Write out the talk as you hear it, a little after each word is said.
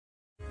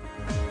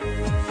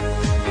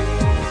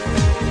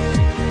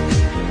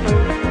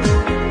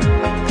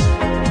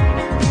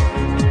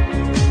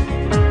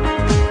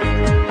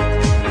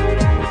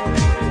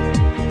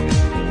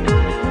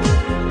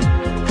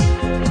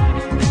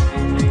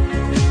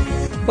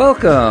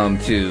Welcome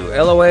to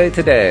LOA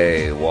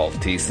Today. Walt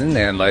Thiessen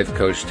and life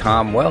coach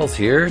Tom Wells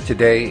here.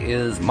 Today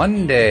is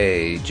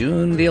Monday,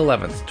 June the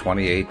 11th,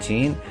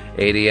 2018,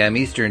 8 a.m.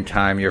 Eastern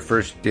Time, your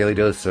first daily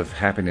dose of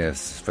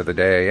happiness for the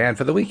day and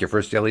for the week, your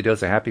first daily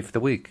dose of happy for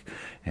the week.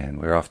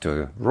 And we're off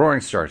to a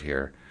roaring start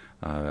here.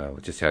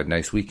 We just had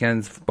nice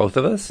weekends, for both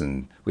of us,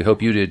 and we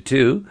hope you did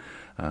too,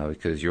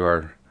 because you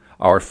are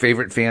our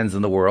favorite fans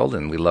in the world,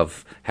 and we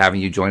love having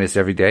you join us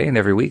every day and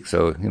every week.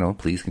 So,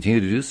 please continue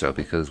to do so,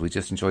 because we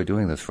just enjoy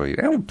doing this for you.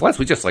 And plus,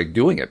 we just like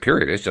doing it,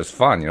 period. It's just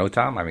fun,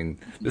 Tom? I mean,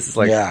 this is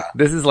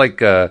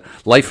like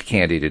life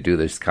candy to do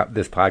this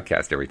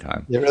podcast every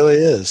time. It really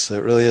is.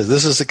 It really is.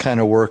 This is the kind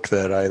of work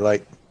that I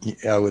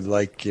would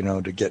like,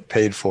 to get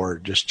paid for,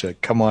 just to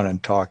come on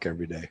and talk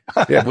every day.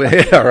 Yeah,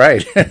 all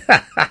right.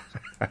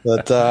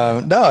 But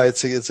no,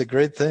 it's a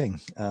great thing.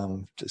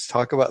 Just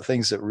talk about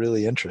things that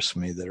really interest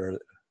me, that are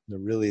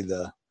really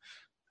the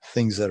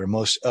things that are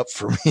most up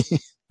for me.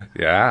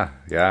 Yeah.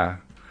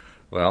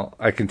 Well,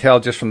 I can tell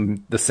just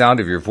from the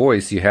sound of your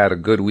voice, you had a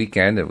good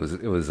weekend. It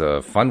was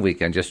a fun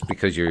weekend, just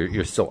because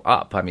you're still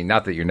up. I mean,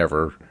 not that you're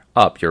never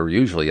up; you're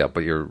usually up,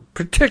 but you're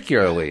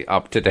particularly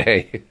up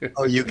today.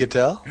 Oh, you could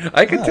tell?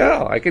 I could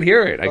tell. I could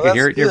hear it. I could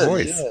hear it in your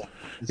voice. Yeah.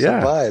 It's a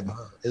vibe,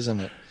 isn't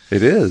it?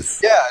 It is.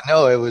 Yeah.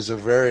 No, it was a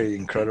very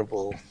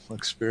incredible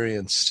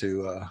experience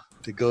to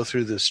go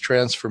through this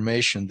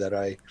transformation that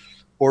I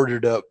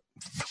ordered up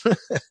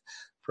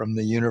from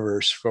the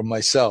universe, from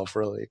myself,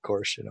 really, of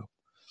course.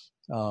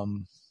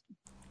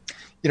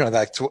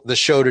 That's the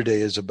show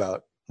today is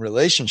about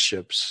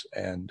relationships,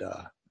 and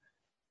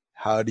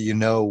how do you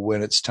know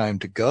when it's time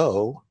to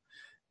go,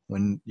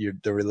 when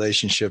the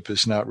relationship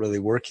is not really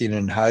working,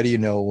 and how do you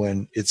know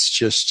when it's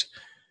just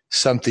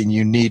something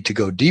you need to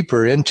go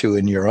deeper into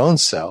in your own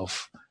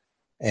self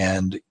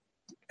and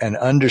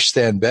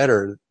understand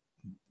better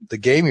the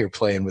game you're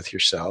playing with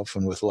yourself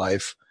and with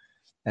life.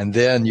 And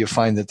then you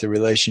find that the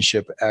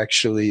relationship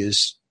actually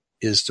is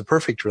the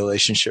perfect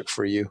relationship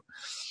for you.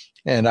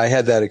 And I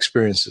had that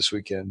experience this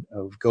weekend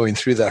of going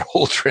through that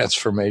whole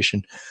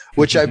transformation,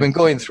 which I've been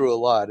going through a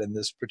lot in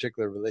this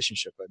particular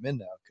relationship I'm in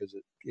now, because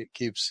it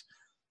keeps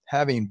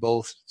having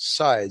both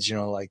sides,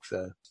 like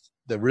the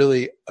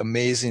really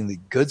amazingly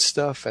good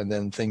stuff, and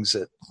then things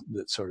that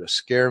sort of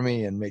scare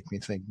me and make me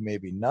think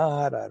maybe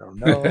not, I don't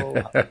know.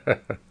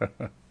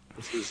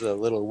 This is a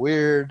little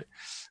weird.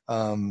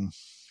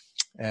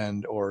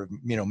 Or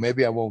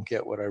maybe I won't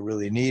get what I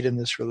really need in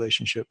this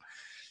relationship,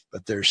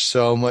 but there's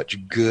so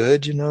much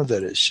good,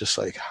 that it's just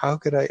like, how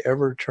could I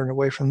ever turn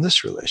away from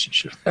this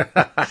relationship? And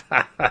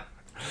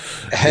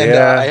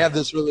I have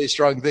this really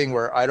strong thing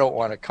where I don't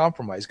want to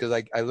compromise, because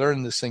I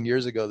learned this thing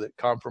years ago, that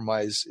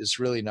compromise is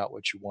really not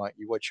what you want.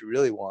 What you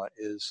really want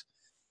is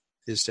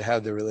to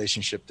have the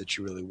relationship that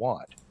you really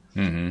want.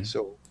 Mm-hmm.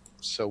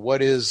 So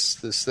what is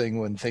this thing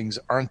when things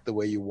aren't the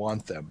way you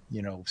want them?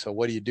 So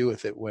what do you do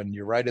with it when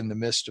you're right in the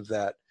midst of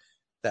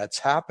that's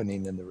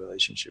happening in the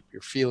relationship?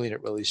 You're feeling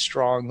it really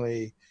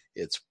strongly.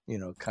 It's,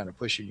 kind of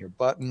pushing your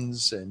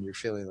buttons, and you're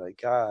feeling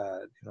like,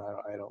 God,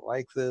 I don't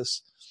like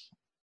this.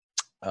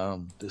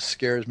 This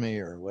scares me,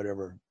 or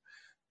whatever.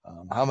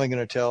 How am I going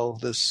to tell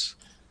this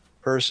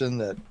person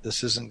that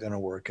this isn't going to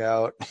work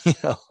out?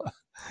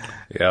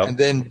 Yeah. And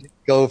then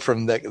go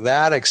from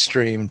that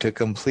extreme to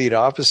complete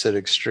opposite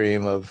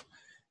extreme of,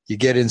 you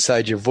get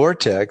inside your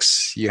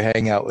vortex, you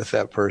hang out with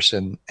that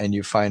person, and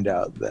you find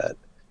out that,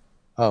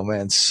 oh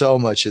man, so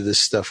much of this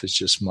stuff is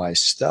just my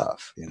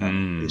stuff.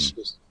 It's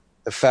just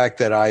the fact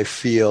that I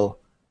feel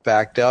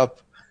backed up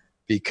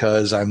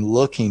because I'm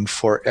looking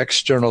for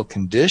external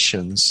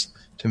conditions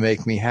to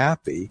make me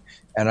happy,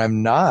 and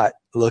I'm not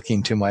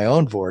looking to my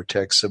own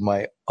vortex of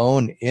my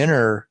own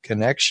inner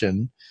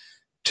connection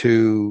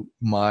to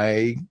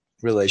my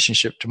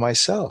relationship to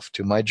myself,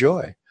 to my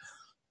joy.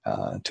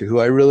 To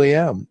who I really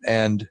am.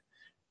 And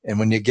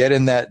when you get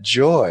in that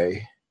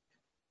joy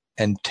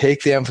and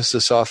take the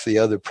emphasis off the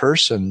other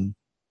person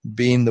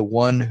being the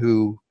one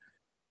who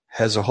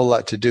has a whole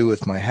lot to do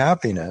with my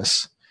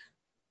happiness,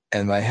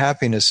 and my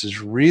happiness is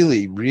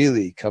really,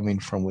 really coming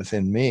from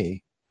within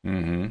me,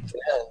 then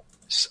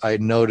I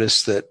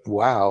notice that,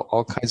 wow,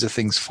 all kinds of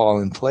things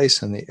fall in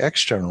place in the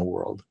external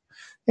world.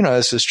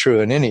 This is true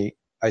in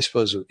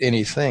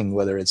anything,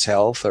 whether it's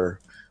health or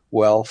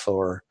wealth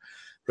or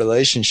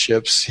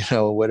relationships,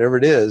 whatever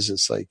it is,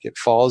 it's like it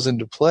falls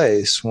into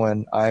place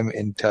when I'm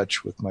in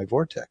touch with my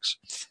vortex.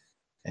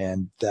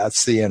 And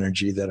that's the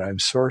energy that I'm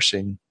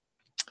sourcing.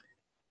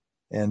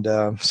 And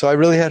so I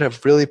really had a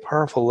really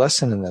powerful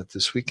lesson in that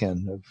this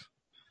weekend, of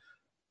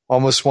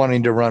almost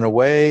wanting to run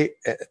away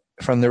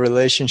from the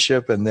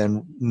relationship, and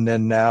then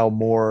now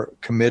more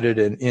committed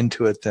and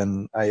into it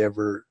than I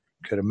ever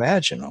could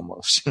imagine,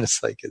 almost. And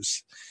it's like,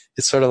 it's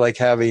sort of like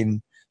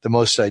having the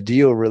most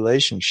ideal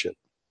relationship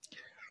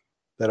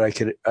that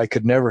I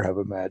could never have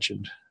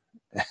imagined.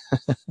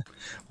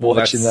 Well,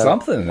 that's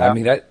something. I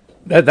mean,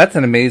 that's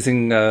an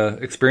amazing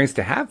experience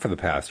to have for the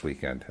past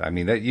weekend. I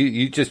mean, that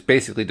you just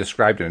basically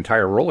described an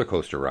entire roller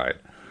coaster ride.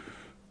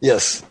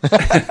 Yes.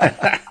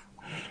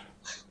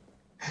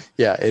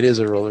 Yeah, it is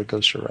a roller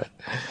coaster ride.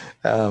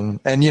 And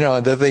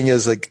the thing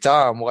is, like,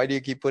 Tom, why do you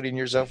keep putting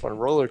yourself on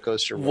roller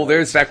coaster Well, rides?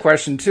 there's that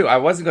question too. I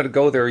wasn't going to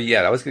go there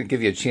yet. I was going to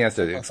give you a chance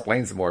to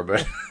explain some more,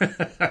 but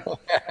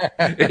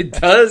it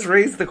does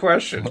raise the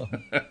question.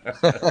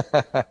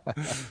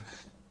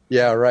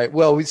 Yeah, right.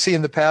 Well, we see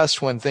in the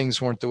past when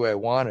things weren't the way I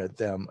wanted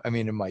them. I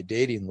mean, in my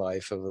dating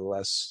life over the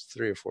last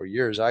 3 or 4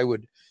 years, I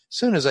would, as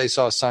soon as I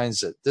saw signs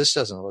that this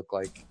doesn't look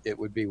like it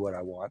would be what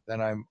I want, then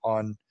I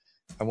want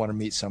to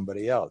meet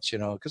somebody else,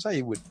 because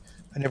I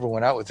never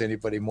went out with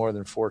anybody more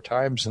than 4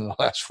 times in the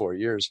last 4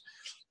 years,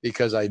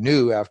 because I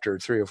knew after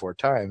 3 or 4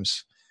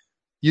 times,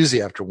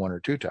 usually after 1 or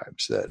 2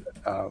 times, that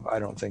I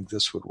don't think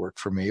this would work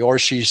for me. Or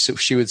she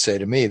would say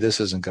to me, this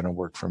isn't going to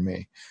work for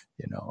me,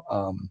 you know.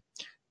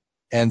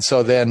 And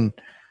so then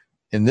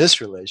in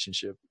this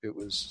relationship, it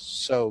was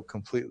so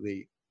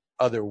completely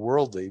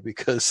otherworldly,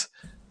 because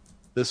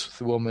this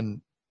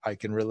woman I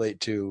can relate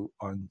to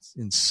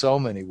in so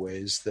many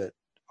ways that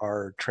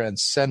are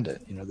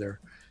transcendent.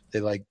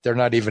 They're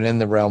not even in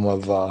the realm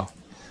of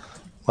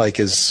like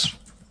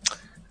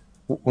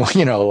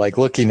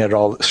looking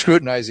at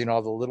scrutinizing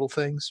all the little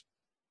things.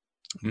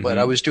 Mm-hmm. But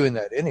I was doing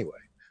that anyway.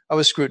 I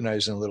was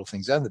scrutinizing the little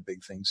things and the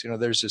big things.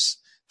 There's this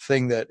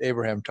thing that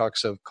Abraham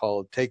talks of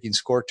called taking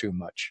score too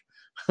much.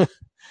 Wow.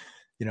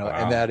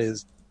 And that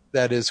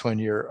is when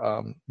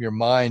your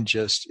mind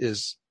just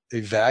is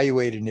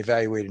evaluating,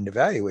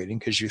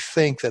 because you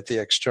think that the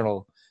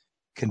external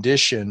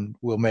condition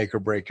will make or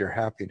break your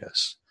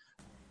happiness.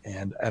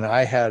 And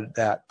I had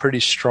that pretty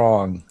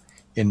strong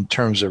in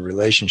terms of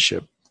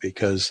relationship,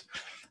 because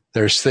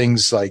there's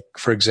things like,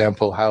 for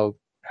example, how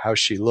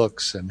she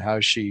looks and how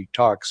she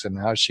talks and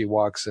how she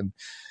walks and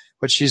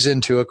what she's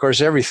into. Of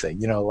course,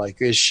 everything, like,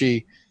 is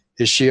she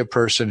a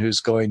person who's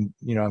going,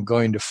 I'm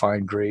going to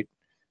find great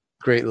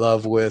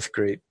love with,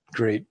 great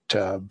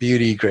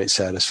beauty, great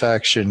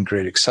satisfaction,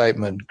 great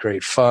excitement,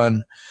 great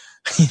fun,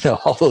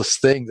 all those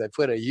things. I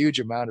put a huge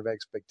amount of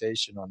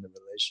expectation on the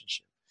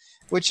relationship,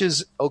 which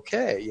is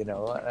okay. And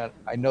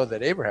I know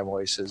that Abraham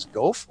always says,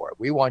 go for it.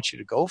 We want you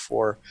to go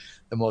for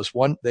the most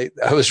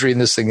I was reading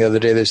this thing the other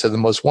day. They said the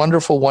most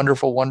wonderful,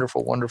 wonderful,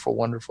 wonderful, wonderful,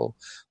 wonderful,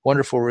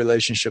 wonderful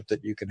relationship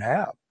that you can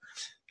have.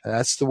 And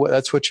that's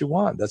what you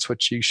want. That's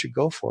what you should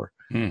go for.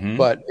 Mm-hmm.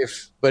 But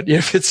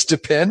if it's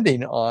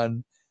depending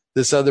on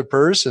this other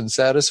person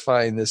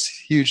satisfying this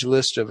huge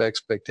list of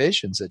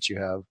expectations that you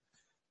have,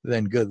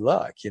 then good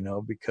luck,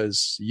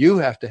 because you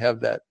have to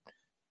have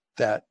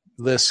that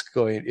list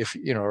going,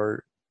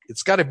 or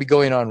it's got to be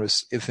going on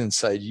with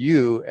inside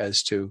you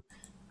as to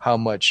how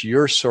much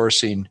you're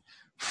sourcing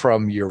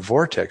from your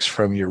vortex,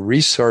 from your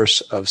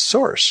resource of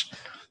source.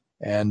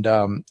 And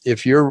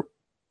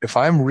if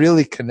I'm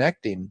really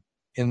connecting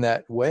in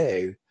that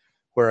way,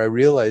 where I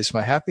realize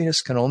my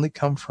happiness can only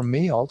come from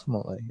me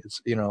ultimately,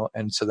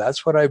 and so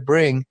that's what I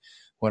bring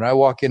when I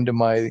walk into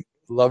my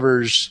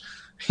lover's,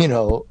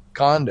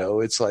 condo.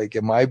 It's like,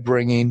 am I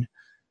bringing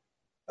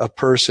a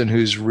person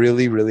who's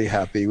really, really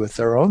happy with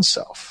their own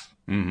self,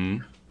 mm-hmm.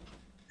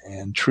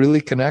 and truly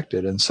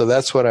connected? And so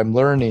that's what I'm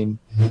learning,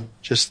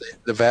 just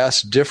the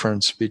vast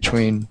difference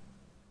between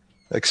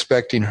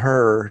expecting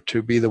her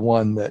to be the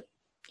one that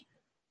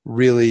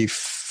really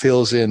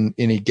fills in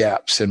any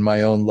gaps in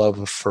my own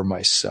love for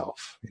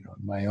myself,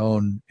 my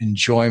own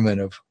enjoyment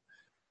of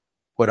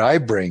what I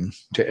bring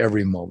to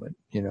every moment,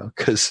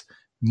 because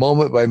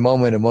moment by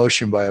moment,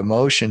 emotion by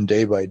emotion,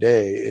 day by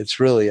day, it's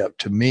really up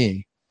to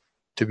me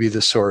to be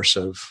the source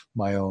of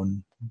my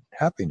own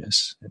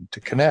happiness and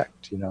to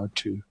connect,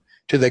 to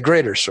the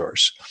greater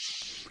source.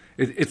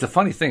 It's a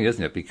funny thing,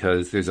 isn't it?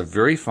 Because there's a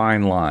very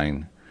fine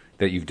line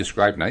that you've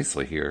described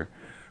nicely here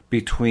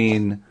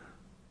between,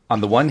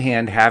 on the one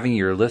hand, having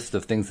your list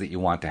of things that you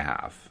want to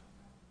have,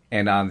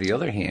 and on the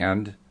other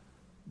hand,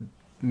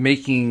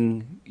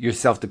 making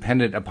yourself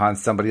dependent upon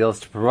somebody else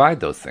to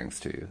provide those things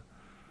to you.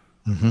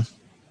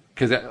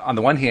 Because on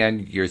the one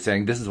hand, you're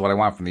saying, this is what I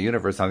want from the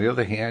universe. On the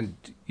other hand,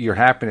 your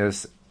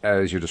happiness,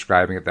 as you're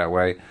describing it that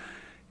way,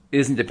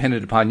 isn't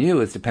dependent upon you.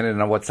 It's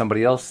dependent on what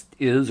somebody else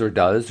is or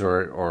does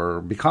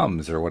or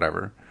becomes or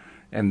whatever.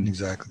 And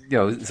exactly,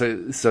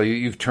 so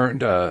you've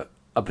turned a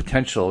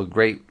potential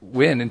great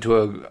win into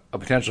a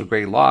potential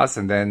great loss,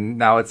 and then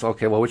now it's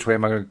okay. Well, which way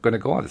am I going to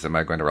go on this? Am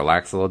I going to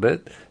relax a little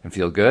bit and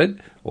feel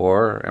good,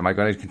 or am I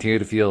going to continue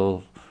to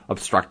feel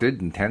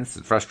obstructed and tense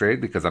and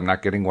frustrated because I'm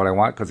not getting what I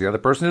want because the other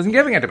person isn't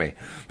giving it to me?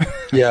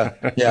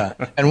 Yeah.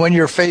 And when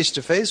you're face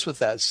to face with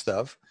that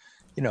stuff,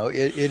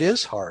 it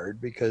is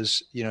hard,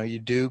 because you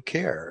do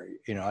care.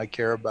 I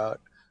care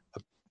about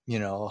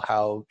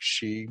how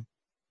she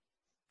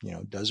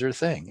does her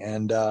thing,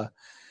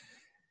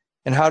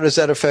 and how does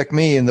that affect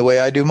me in the way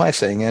I do my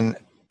thing? And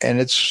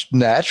it's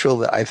natural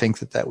that I think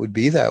that would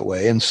be that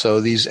way. And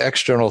so these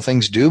external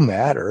things do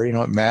matter.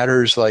 It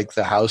matters, like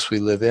the house we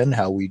live in,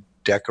 how we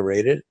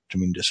decorate it. I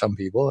mean, to some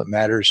people, it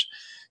matters,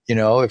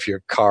 if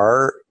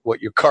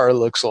what your car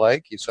looks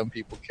like. Some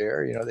people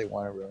care, they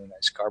want a really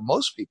nice car.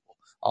 Most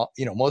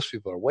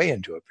people are way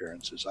into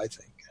appearances, I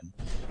think.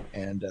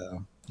 And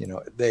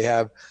they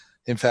have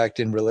in fact,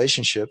 in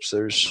relationships,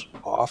 there's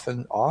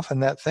often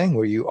that thing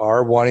where you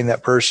are wanting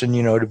that person,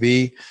 to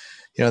be,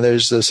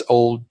 there's this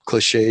old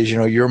cliches,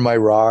 you're my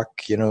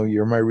rock,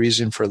 you're my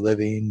reason for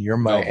living, you're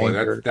my Oh boy,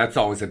 anchor. that's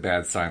always a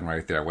bad sign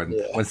right there. When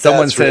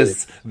someone That's really,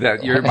 says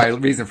that you're my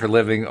reason for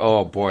living,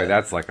 oh boy,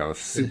 that's like a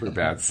super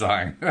bad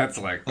sign. That's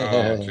like,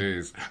 oh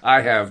geez,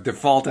 I have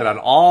defaulted on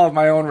all of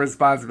my own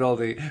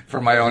responsibility for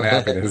my own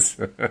happiness.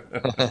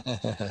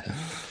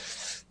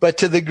 but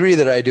to the degree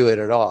that I do it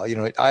at all,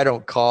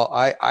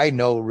 I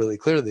know really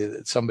clearly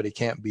that somebody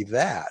can't be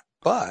that,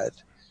 but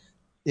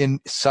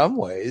in some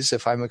ways,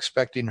 if I'm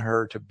expecting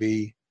her to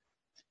be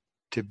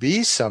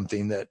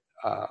something that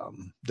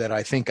that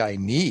I think I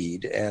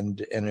need,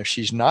 and if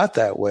she's not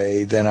that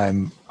way,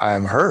 then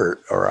I'm hurt,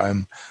 or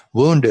I'm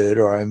wounded,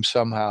 or I'm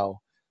somehow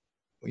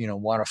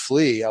want to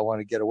flee. I want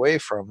to get away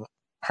from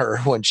her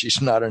when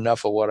she's not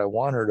enough of what I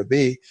want her to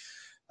be.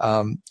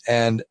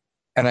 And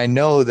I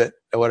know that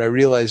what I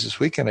realized this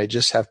weekend, I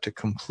just have to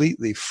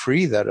completely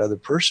free that other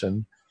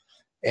person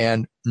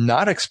and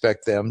not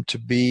expect them to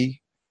be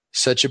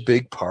such a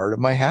big part of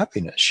my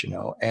happiness,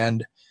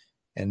 and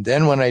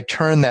then when I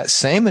turn that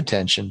same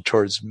attention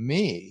towards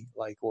me,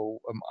 like, well,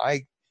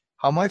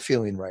 how am I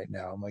feeling right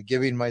now? Am I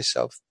giving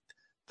myself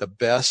the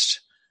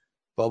best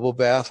bubble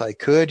bath I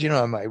could?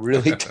 Am I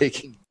really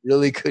taking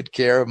really good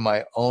care of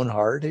my own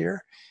heart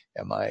here?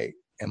 Am I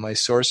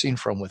sourcing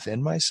from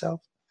within myself?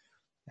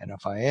 And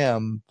if I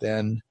am,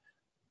 then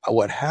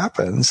what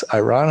happens,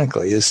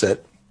 ironically, is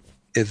that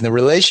if the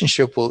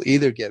relationship will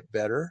either get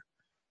better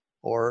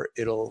or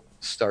it'll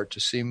start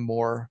to seem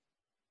more,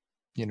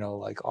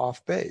 like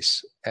off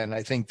base. And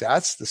I think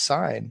that's the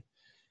sign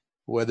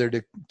whether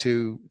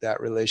to that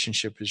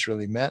relationship is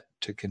really meant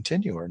to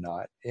continue or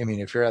not. I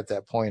mean, if you're at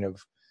that point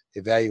of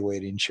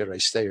evaluating, should I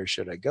stay or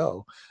should I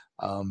go?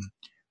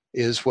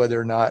 Is whether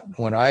or not,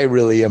 when I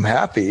really am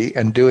happy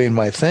and doing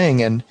my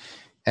thing, and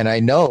I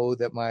know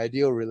that my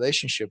ideal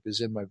relationship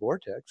is in my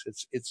vortex.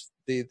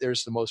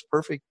 There's the most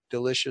perfect,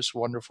 delicious,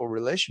 wonderful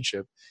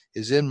relationship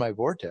is in my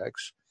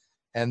vortex.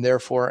 And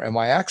therefore, am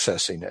I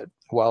accessing it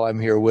while I'm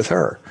here with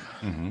her?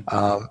 Mm-hmm.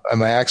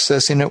 Am I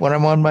accessing it when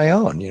I'm on my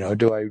own?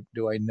 Do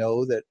I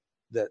know that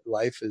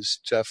life is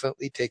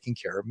definitely taking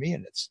care of me,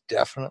 and it's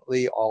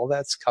definitely all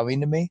that's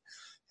coming to me,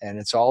 and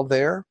it's all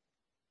there.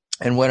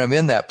 And when I'm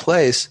in that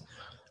place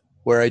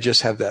where I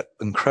just have that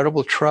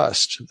incredible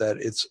trust that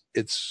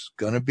it's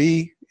going to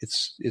be,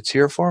 it's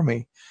here for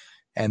me,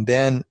 and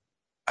then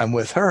I'm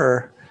with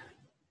her,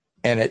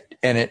 and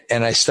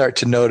I start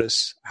to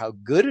notice how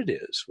good it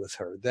is with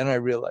her. Then I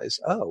realize,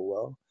 oh,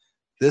 well,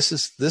 this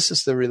is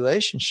the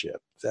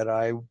relationship that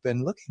I've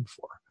been looking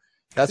for.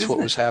 That's what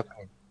was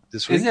happening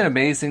this week. Isn't it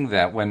amazing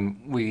that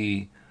when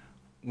we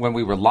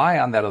rely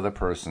on that other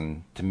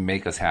person to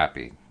make us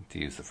happy, to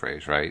use the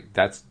phrase, right?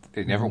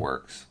 It never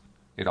works.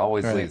 It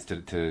always leads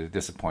to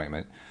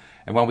disappointment.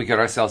 And when we get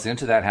ourselves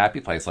into that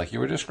happy place, like you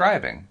were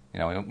describing,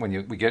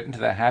 when we get into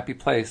that happy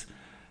place,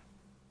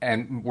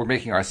 and we're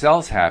making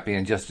ourselves happy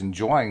and just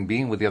enjoying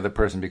being with the other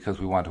person because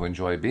we want to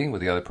enjoy being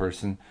with the other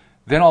person,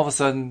 then all of a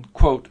sudden,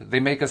 quote, they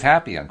make us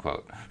happy,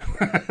 unquote.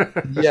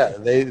 Yeah,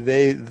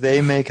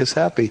 they make us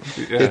happy.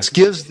 Yeah. It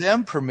gives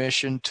them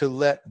permission to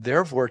let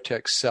their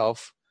vortex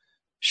self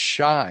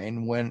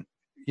shine. When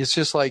it's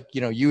just like,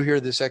 you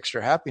hear this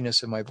extra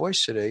happiness in my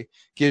voice today,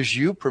 gives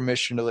you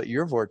permission to let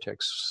your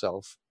vortex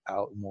self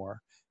out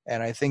more.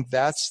 And I think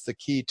that's the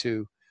key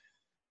to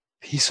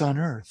peace on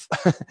earth.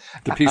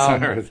 The peace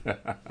on earth.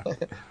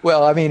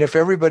 Well, I mean, if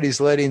everybody's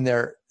letting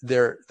their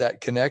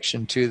that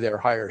connection to their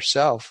higher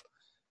self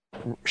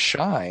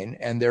shine,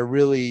 and they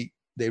really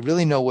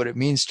know what it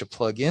means to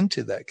plug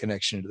into that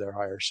connection to their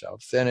higher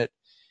self, then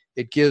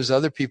it gives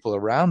other people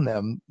around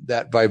them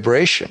that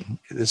vibration.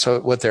 So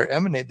what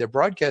they're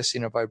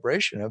broadcasting a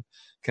vibration of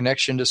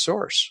connection to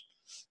source.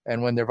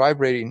 And when they're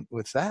vibrating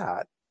with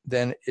that,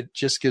 then it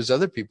just gives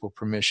other people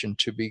permission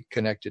to be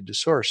connected to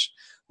source.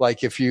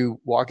 Like if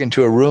you walk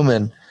into a room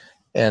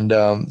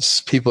and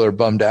people are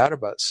bummed out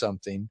about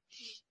something,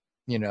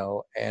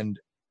 and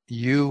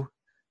you're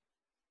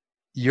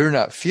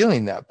not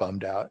feeling that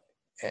bummed out,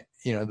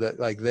 that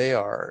like they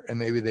are, and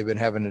maybe they've been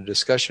having a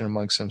discussion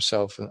amongst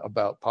themselves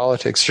about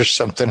politics or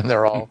something, and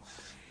they're all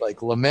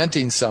like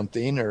lamenting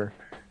something, or,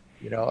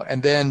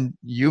 and then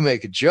you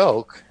make a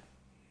joke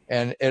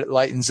and it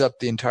lightens up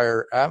the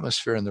entire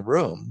atmosphere in the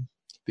room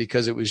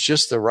because it was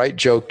just the right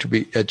joke to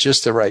be at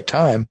just the right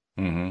time.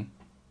 Mm-hmm.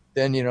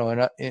 Then,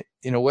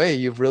 in a way,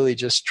 you've really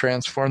just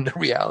transformed the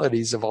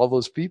realities of all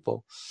those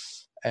people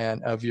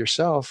and of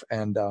yourself.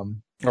 And,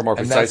 or more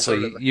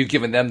precisely, you've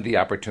given them the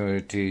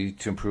opportunity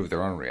to improve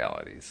their own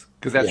realities.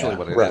 Because that's really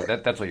what it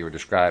is. That's what you were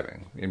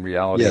describing. In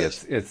reality,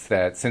 yes. It's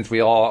that since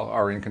we all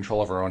are in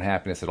control of our own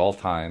happiness at all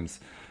times,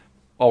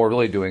 all we're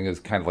really doing is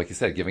kind of, like you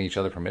said, giving each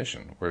other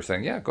permission. We're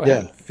saying, go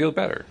ahead, feel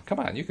better. Come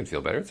on, you can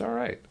feel better. It's all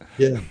right.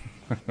 Yeah.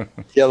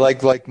 Yeah,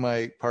 like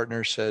my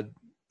partner said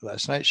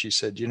last night, she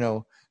said,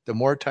 the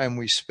more time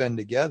we spend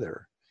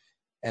together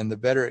and the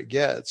better it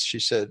gets, she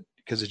said,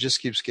 because it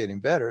just keeps getting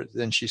better.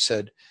 Then she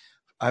said,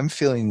 I'm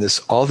feeling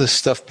all this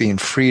stuff being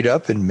freed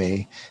up in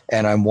me,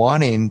 and I'm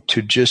wanting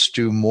to just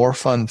do more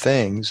fun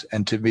things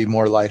and to be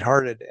more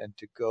lighthearted and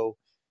to go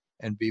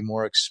and be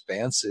more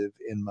expansive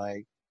in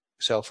my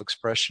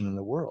self-expression in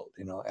the world,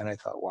 And I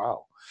thought,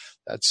 wow,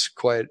 that's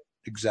quite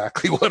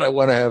exactly what I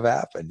want to have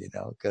happen,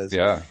 because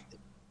Yeah.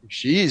 if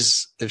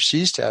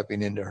she's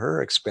tapping into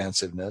her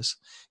expansiveness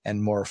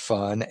and more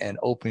fun and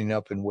opening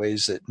up in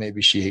ways that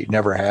maybe she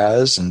never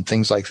has and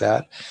things like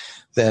that,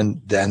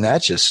 then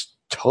that just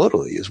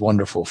totally is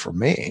wonderful for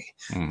me,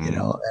 Mm-hmm.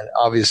 And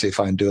obviously if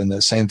I'm doing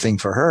the same thing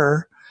for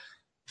her,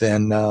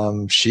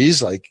 then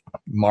she's like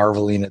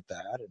marveling at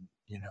that, and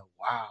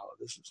wow,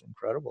 this is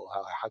incredible.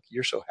 How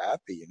you're so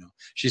happy,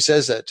 She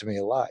says that to me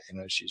a lot.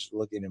 She's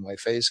looking in my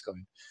face,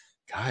 going,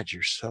 "God,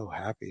 you're so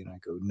happy," and I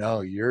go, "No,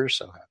 you're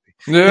so happy."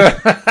 Yeah.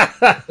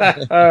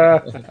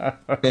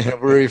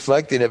 And we're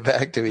reflecting it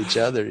back to each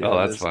other.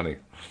 That's funny.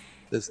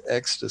 This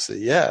ecstasy,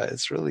 yeah,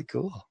 it's really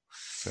cool.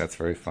 That's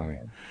very funny.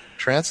 It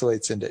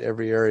translates into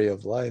every area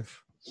of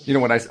life.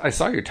 When I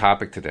saw your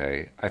topic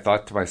today, I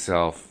thought to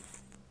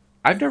myself,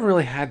 I've never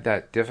really had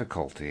that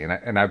difficulty,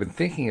 and I've been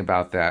thinking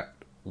about that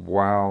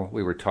while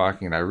we were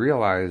talking, and I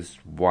realized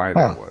why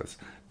that was.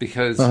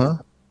 Because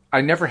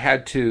I never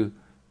had to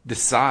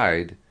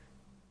decide.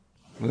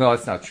 No,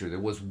 that's not true. There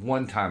was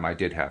one time I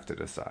did have to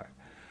decide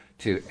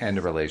to end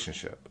a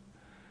relationship.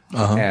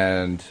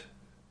 But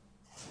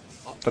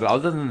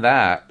other than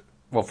that,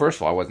 well, first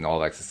of all, I wasn't all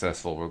that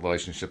successful with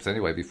relationships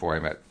anyway before I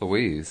met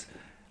Louise.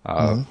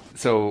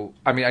 So,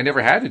 I mean, I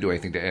never had to do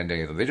anything to end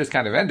any of them. They just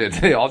kind of ended.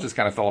 They all just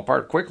kind of fell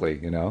apart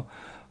quickly,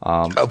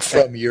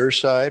 From your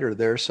side or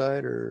their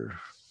side, or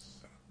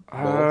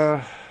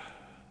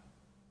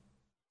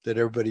did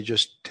everybody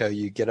just tell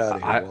you, get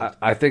out of here?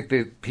 I think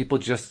that people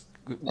just,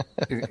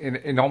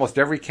 in almost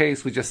every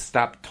case, we just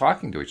stopped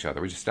talking to each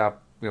other. We just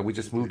stopped, we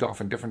just moved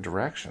off in different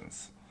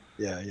directions.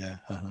 Yeah.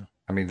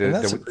 I mean,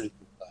 that's a pretty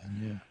good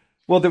time, yeah.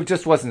 Well, there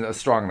just wasn't a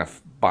strong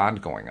enough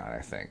bond going on, I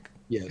think.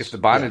 Yes. If the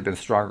bond had been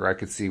stronger, I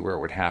could see where it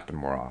would happen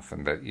more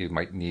often, that you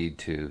might need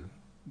to,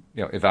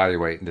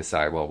 evaluate and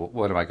decide, well,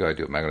 what am I going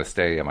to do? Am I going to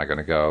stay? Am I going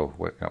to go?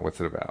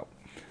 What's it about?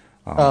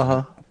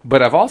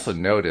 But I've also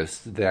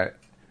noticed that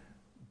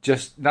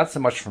just not so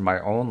much for my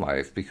own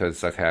life,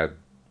 because I've had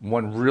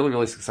one really,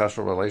 really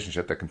successful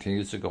relationship that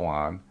continues to go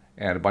on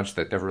and a bunch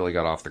that never really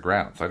got off the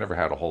ground. So I never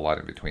had a whole lot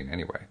in between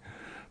anyway.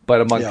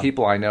 But among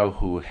people I know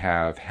who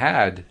have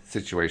had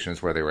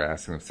situations where they were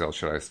asking themselves,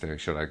 should I stay?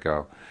 Should I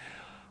go?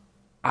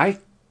 I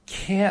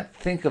can't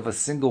think of a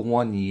single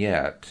one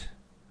yet.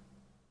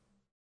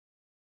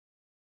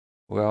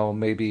 Well,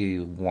 maybe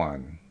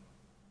one.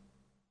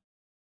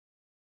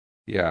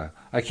 Yeah.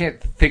 I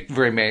can't think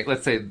very many.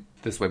 Let's say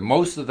this way.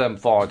 Most of them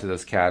fall into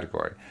this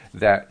category.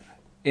 That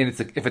if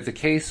it's a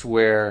case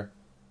where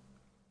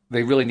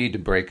they really need to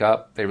break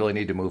up, they really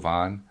need to move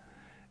on,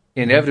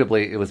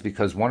 inevitably it was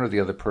because one or the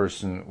other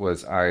person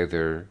was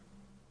either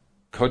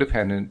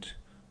codependent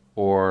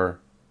or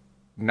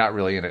not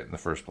really in it in the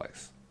first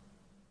place.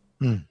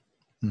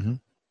 Mm-hmm.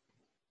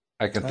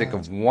 I can think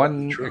of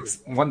one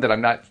that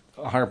I'm not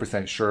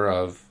 100% sure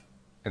of,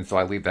 and so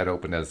I leave that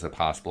open as a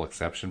possible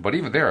exception. But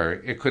even there,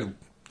 it could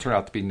turn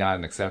out to be not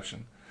an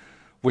exception,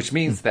 which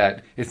means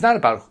that it's not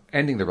about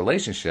ending the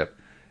relationship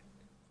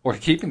or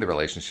keeping the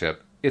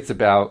relationship. It's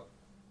about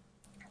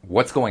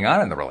what's going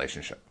on in the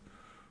relationship.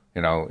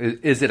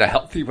 Is it a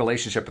healthy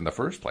relationship in the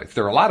first place?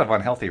 There are a lot of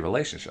unhealthy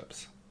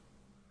relationships.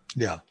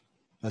 Yeah,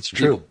 that's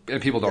true.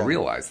 People don't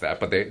realize that,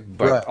 but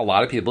a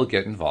lot of people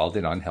get involved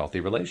in unhealthy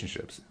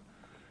relationships.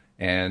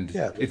 And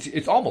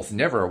it's almost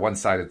never a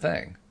one-sided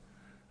thing.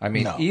 I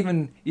mean,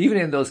 even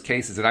in those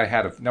cases, and I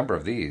had a number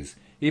of these,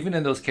 even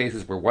in those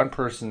cases where one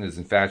person is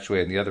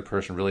infatuated and the other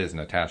person really isn't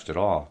attached at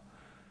all,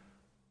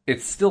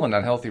 it's still an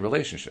unhealthy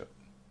relationship.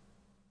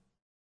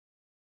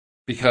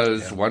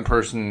 Because one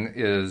person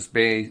is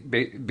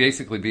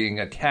basically being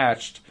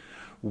attached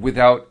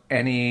without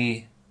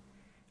any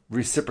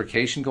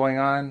reciprocation going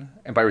on.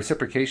 And by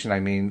reciprocation, I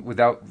mean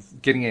without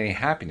getting any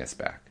happiness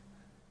back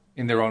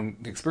in their own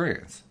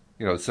experience.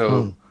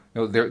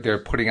 They're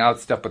putting out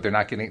stuff, but they're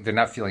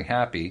not feeling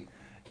happy.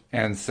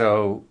 And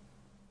so,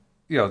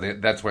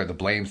 that's where the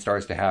blame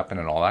starts to happen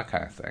and all that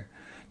kind of thing.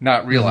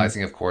 Not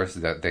realizing, of course,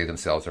 that they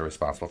themselves are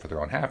responsible for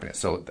their own happiness.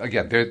 So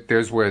again,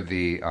 there's where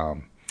the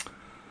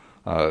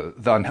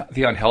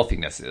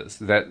unhealthiness is,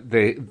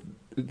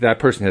 that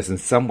person has in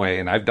some way,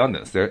 and I've done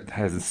this,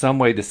 has in some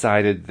way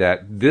decided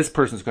that this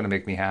person is going to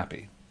make me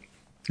happy.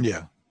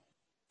 Yeah.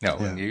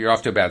 You're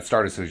off to a bad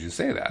start as soon as you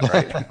say that,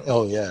 right?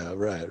 Oh yeah,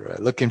 right.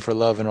 Looking for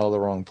love in all the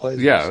wrong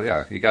places.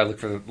 Yeah. You got to look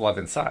for love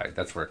inside.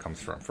 That's where it comes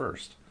from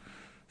first.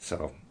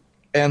 So.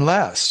 And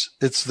last,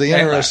 it's the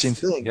interesting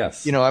thing.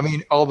 Yes.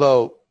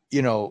 Although,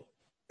 in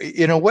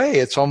a way,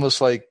 it's almost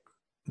like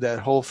that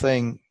whole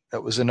thing.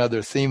 That was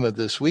another theme of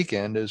this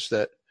weekend, is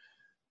that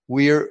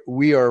we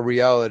are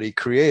reality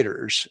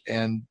creators,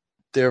 and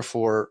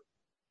therefore,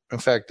 in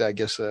fact, I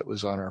guess that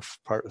was on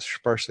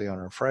partially on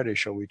our Friday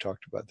show. We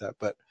talked about that,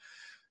 but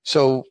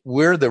so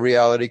we're the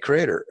reality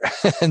creator,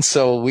 and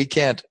so we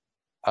can't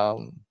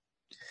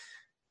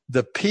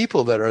the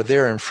people that are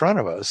there in front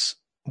of us,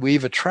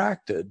 we've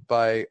attracted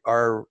by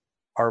our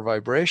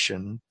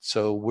vibration.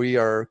 So we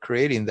are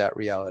creating that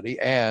reality.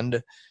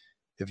 And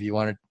if you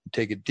want to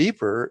take it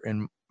deeper,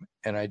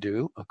 and I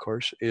do, of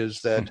course,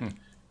 is that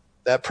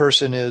that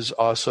person is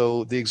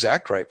also the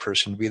exact right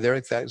person to be there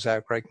at that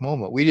exact right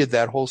moment. We did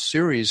that whole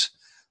series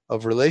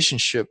of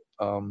relationship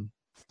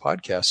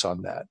podcasts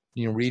on that,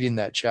 reading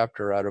that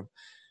chapter out of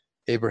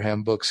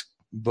Abraham Book's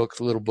book,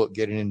 the little book,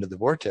 Getting into the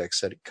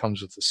Vortex, that it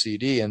comes with the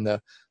CD. And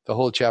the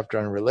whole chapter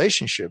on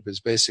relationship is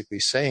basically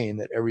saying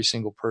that every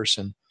single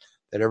person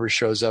that ever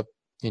shows up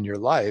in your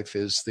life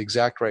is the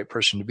exact right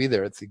person to be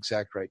there at the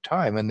exact right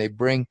time. And they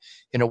bring,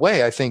 in a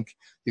way, I think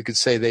you could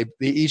say they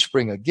each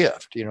bring a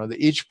gift. They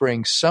each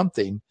bring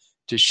something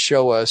to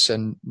show us,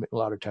 and a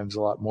lot of times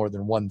a lot more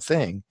than one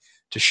thing,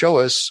 to show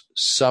us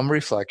some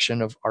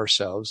reflection of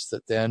ourselves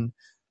that then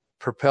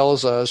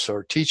propels us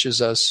or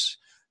teaches us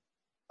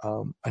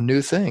a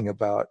new thing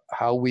about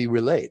how we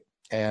relate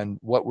and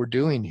what we're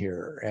doing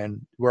here.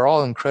 And we're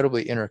all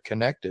incredibly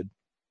interconnected.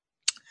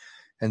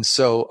 And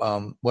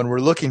so when we're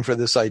looking for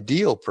this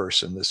ideal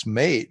person, this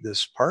mate,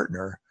 this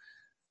partner,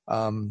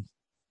 how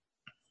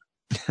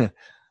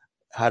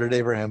did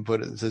Abraham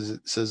put it? It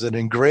says an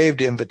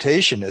engraved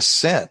invitation is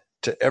sent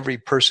to every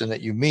person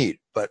that you meet.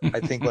 But I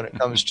think when it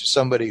comes to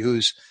somebody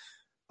who's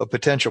a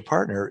potential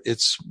partner,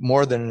 it's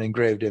more than an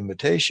engraved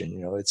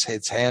invitation.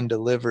 It's hand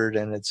delivered,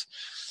 and it's,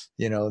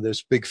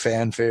 there's big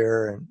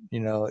fanfare, and,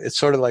 it's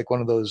sort of like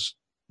one of those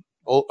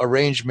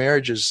arranged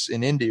marriages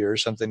in India or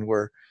something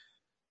where,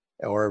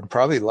 or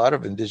probably a lot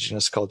of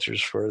indigenous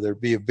cultures, where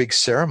there'd be a big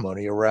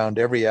ceremony around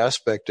every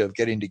aspect of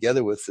getting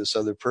together with this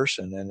other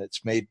person. And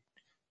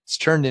it's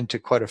turned into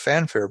quite a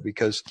fanfare,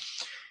 because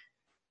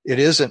it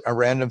isn't a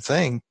random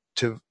thing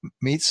to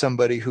meet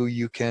somebody who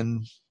you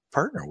can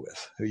partner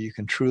with, who you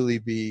can truly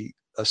be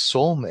a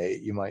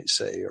soulmate, you might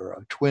say, or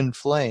a twin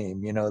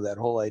flame. That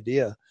whole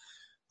idea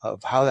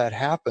of how that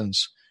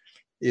happens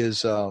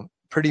is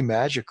pretty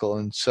magical.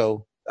 And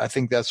so I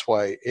think that's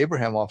why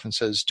Abraham often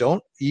says,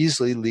 don't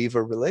easily leave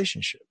a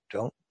relationship.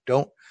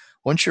 Don't,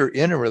 once you're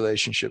in a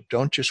relationship,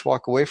 don't just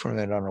walk away from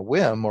it on a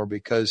whim, or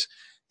because,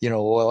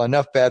 well,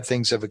 enough bad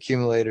things have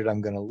accumulated,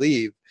 I'm going to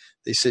leave.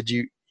 They said,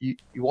 you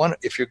want,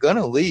 if you're going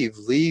to leave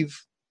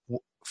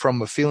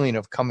from a feeling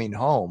of coming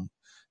home,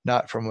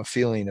 not from a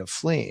feeling of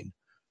fleeing.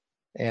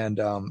 And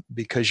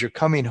because you're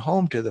coming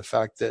home to the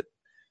fact that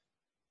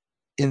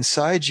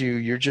inside you,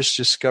 you're just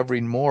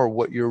discovering more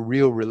what your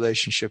real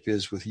relationship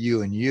is with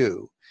you and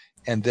you.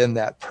 And then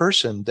that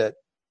person that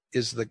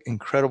is the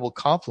incredible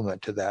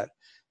complement to that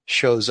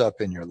shows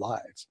up in your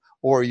life.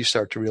 Or you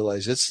start to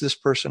realize it's this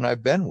person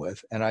I've been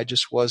with, and I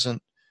just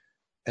wasn't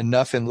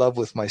enough in love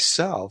with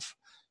myself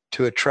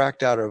to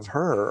attract out of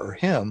her or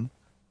him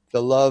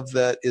the love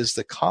that is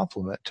the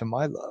complement to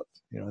my love.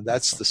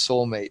 That's the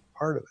soulmate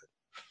part of it.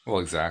 Well,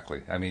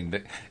 exactly. I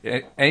mean,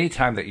 any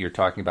time that you're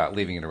talking about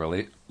leaving a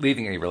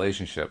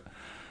relationship,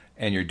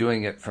 and you're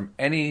doing it from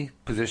any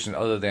position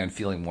other than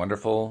feeling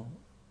wonderful,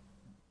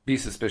 be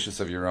suspicious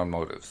of your own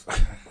motives.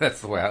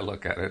 That's the way I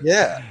look at it.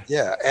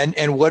 Yeah.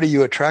 And what are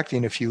you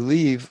attracting if you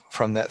leave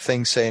from that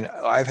thing saying,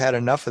 I've had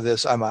enough of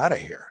this, I'm out of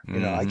here.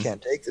 I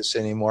can't take this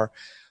anymore.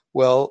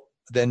 Well,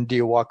 then do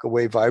you walk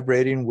away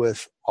vibrating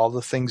with all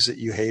the things that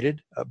you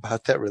hated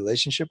about that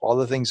relationship, all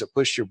the things that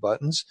pushed your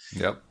buttons?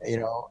 Yep.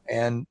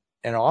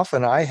 And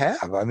often I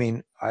have. I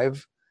mean,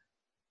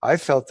 I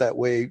felt that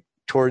way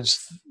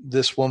towards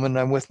this woman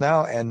I'm with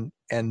now. And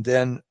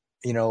then,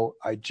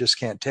 I just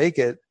can't take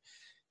it.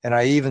 And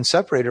I even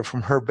separated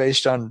from her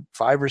based on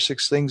 5 or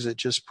 6 things that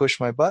just pushed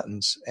my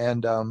buttons,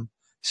 and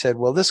said,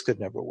 well, this could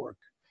never work.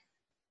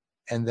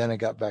 And then I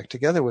got back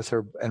together with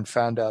her and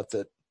found out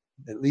that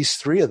at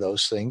least 3 of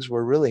those things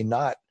were really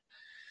not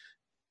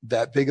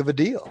that big of a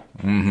deal.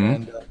 Mm-hmm.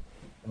 And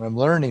I'm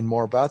learning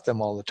more about them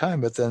all the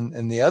time. But then,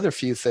 and the other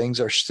few things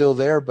are still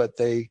there, but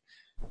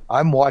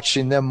I'm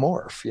watching them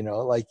morph.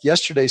 Like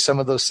yesterday, some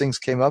of those things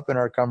came up in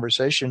our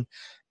conversation,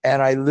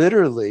 and I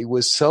literally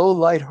was so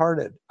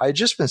lighthearted. I'd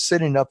just been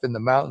sitting up in the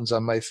mountains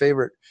on my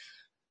favorite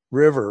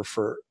river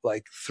for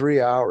like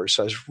 3 hours.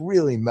 So I was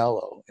really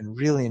mellow and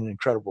really in an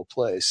incredible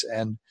place.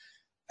 And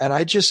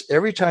I just,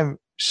 every time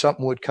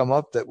something would come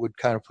up that would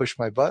kind of push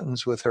my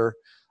buttons with her,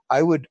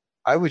 I would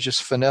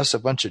just finesse a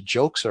bunch of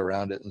jokes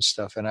around it and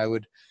stuff. And I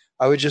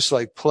would just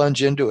like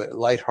plunge into it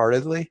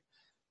lightheartedly,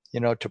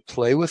 to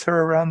play with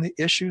her around the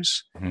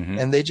issues. Mm-hmm.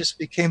 And they just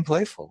became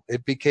playful.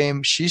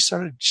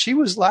 She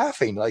was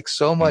laughing like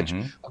so much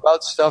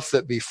about stuff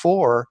that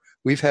before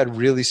we've had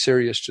really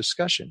serious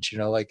discussions,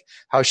 like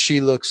how she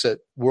looks at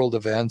world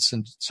events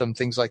and some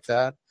things like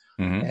that.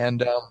 Mm-hmm.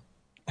 And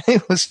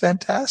it was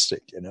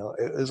fantastic.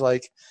 It was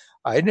like,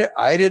 I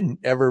didn't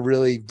ever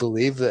really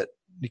believe that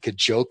you could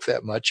joke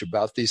that much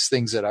about these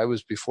things that I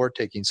was before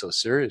taking so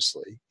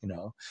seriously.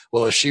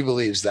 Well, if she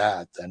believes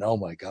that, then, oh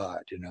my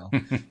God,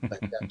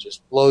 like that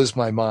just blows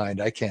my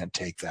mind. I can't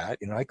take that.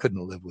 I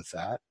couldn't live with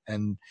that.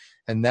 And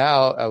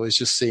now I was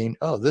just seeing,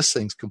 oh, this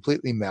thing's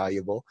completely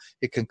malleable.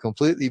 It can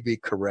completely be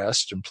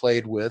caressed and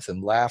played with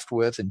and laughed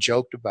with and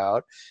joked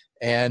about.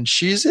 And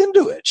she's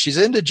into it. She's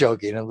into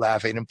joking and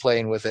laughing and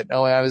playing with it.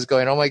 Oh, I was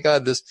going, oh my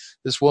God,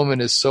 this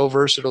woman is so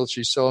versatile.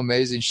 She's so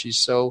amazing. She's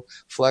so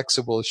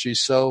flexible. She's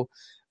so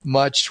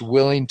much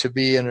willing to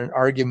be in an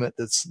argument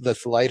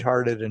that's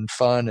lighthearted and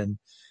fun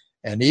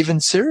and even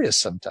serious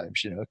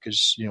sometimes,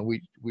 because,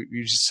 we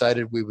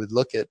decided we would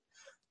look at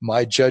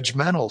my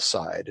judgmental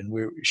side.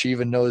 And she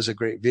even knows a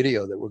great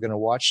video that we're going to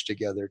watch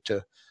together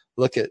to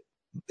look at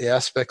the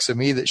aspects of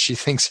me that she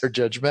thinks are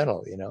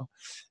judgmental,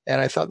 And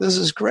I thought, this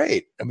is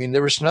great. I mean,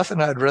 there was nothing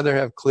I'd rather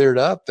have cleared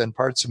up than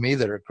parts of me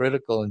that are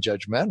critical and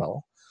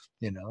judgmental,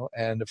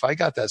 and if I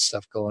got that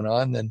stuff going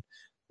on, then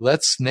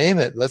let's name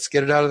it. Let's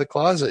get it out of the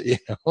closet,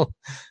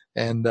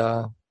 and,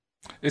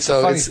 it's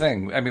a funny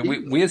thing. I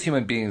mean, we as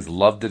human beings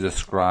love to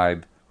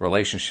describe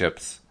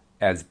relationships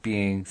as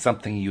being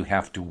something you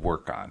have to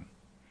work on.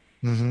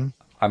 Mm-hmm.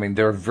 I mean,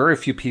 there are very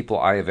few people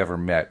I have ever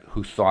met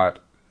who thought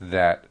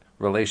that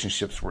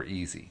relationships were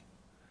easy.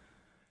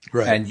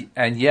 Right.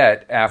 And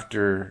yet,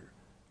 after,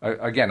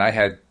 again, I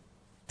had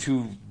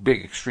two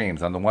big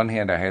extremes. On the one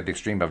hand, I had the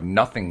extreme of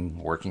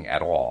nothing working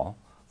at all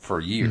for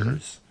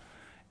years,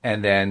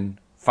 and then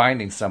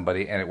finding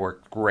somebody and it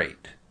worked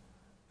great.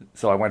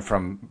 So I went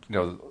from,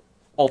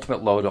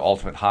 ultimate low to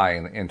ultimate high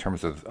in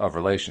terms of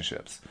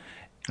relationships.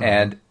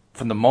 And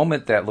from the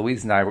moment that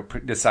Louise and I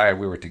decided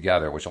we were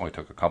together, which only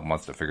took a couple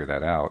months to figure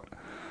that out,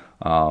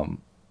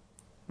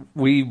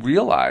 we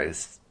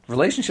realized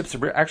relationships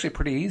are actually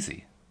pretty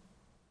easy.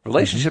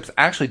 Relationships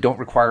actually don't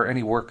require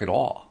any work at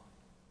all.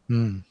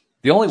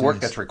 The only work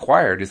that's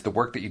required is the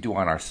work that you do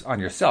on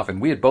yourself.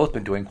 And we had both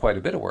been doing quite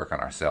a bit of work on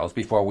ourselves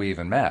before we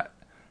even met.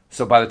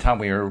 So by the time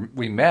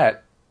we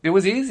met, it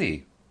was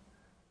easy.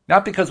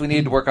 Not because we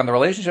needed to work on the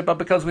relationship, but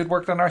because we'd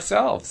worked on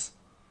ourselves.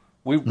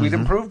 We'd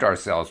improved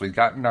ourselves. We'd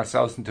gotten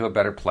ourselves into a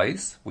better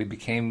place. We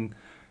became,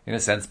 in a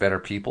sense, better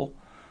people.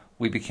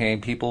 We became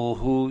people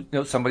who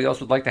somebody else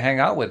would like to hang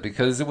out with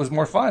because it was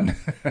more fun.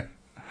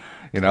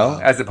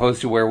 As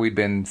opposed to where we'd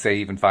been, say,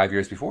 even 5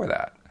 years before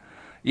that.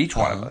 Each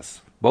one of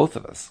us, both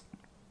of us.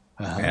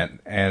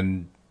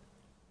 And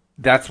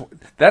that's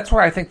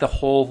where I think the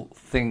whole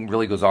thing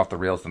really goes off the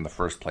rails in the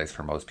first place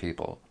for most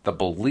people. The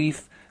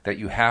belief that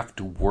you have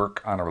to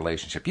work on a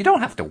relationship. You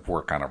don't have to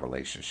work on a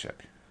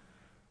relationship.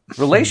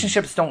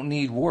 Relationships don't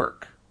need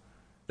work.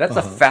 That's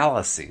a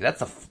fallacy.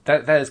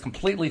 That is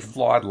completely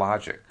flawed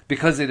logic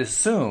because it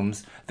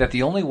assumes that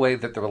the only way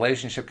that the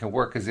relationship can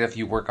work is if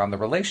you work on the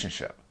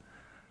relationship.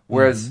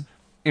 Whereas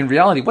in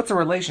reality, what's a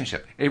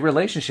relationship? A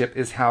relationship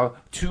is how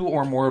two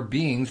or more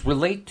beings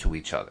relate to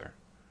each other.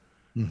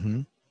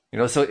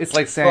 So it's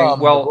like saying,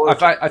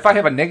 if I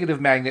have a negative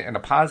magnet and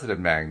a positive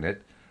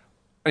magnet,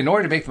 in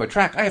order to make them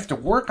attract, I have to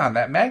work on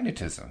that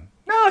magnetism.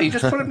 No, you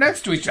just put them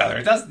next to each other.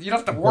 You don't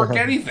have to work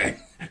anything.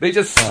 They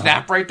just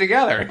snap right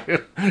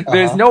together.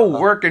 There's no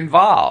work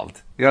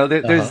involved.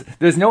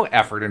 There's no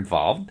effort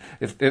involved.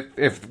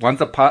 If one's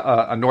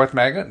a north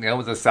magnet and the other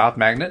one's a south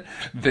magnet,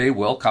 they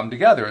will come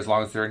together as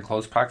long as they're in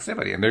close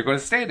proximity, and they're going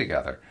to stay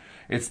together.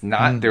 It's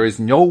not. There is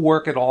no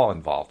work at all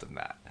involved in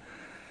that.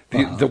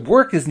 The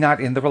work is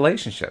not in the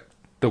relationship.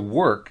 The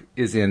work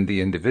is in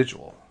the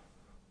individual.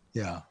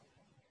 Yeah.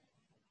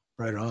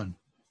 Right on.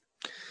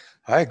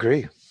 I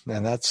agree.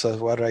 And that's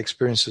what I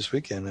experienced this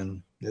weekend.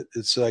 And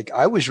it's like,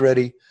 I was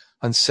ready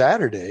on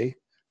Saturday.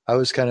 I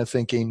was kind of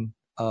thinking,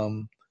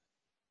 I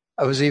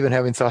was even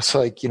having thoughts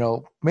like,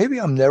 maybe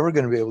I'm never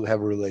going to be able to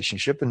have a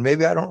relationship, and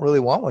maybe I don't really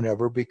want one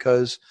ever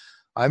because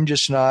I'm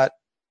just not,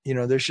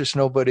 there's just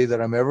nobody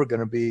that I'm ever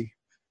going to be.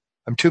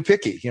 I'm too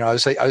picky. I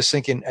was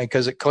thinking,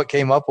 because it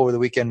came up over the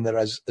weekend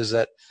is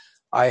that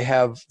I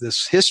have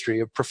this history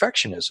of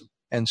perfectionism.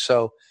 And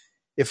so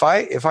if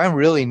I'm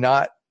really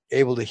not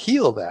able to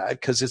heal that,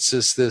 because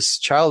it's this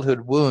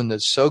childhood wound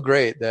that's so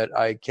great that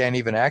I can't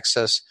even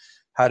access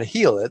how to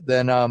heal it,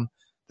 then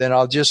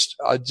I'll just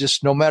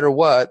no matter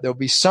what, there'll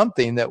be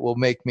something that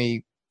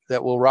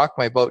will rock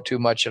my boat too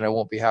much, and I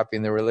won't be happy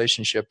in the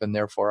relationship, and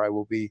therefore I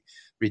will be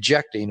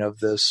rejecting of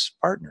this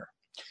partner.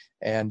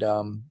 And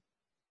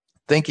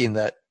thinking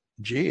that,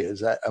 gee,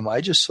 am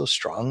I just so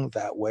strong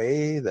that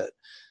way that,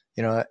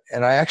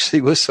 and I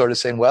actually was sort of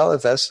saying, well,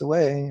 if that's the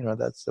way,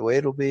 that's the way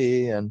it'll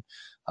be. And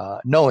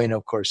knowing,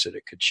 of course, that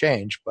it could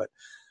change.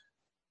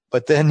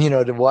 But then,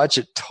 to watch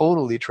it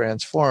totally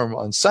transform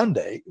on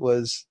Sunday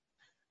was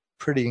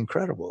pretty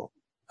incredible.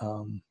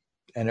 And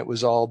it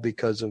was all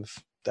because of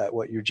that,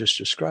 what you just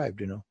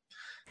described,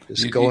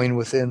 just going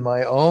within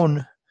my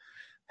own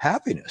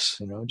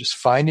happiness, just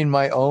finding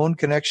my own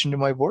connection to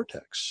my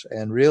vortex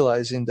and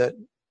realizing that,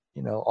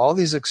 all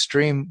these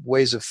extreme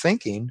ways of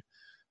thinking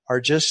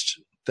are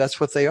just, that's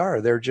what they are.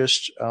 They're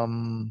just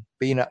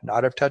being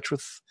out of touch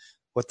with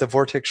what the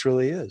vortex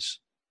really is.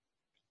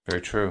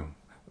 Very true.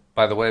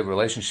 By the way,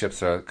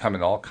 relationships come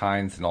in all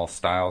kinds and all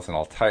styles and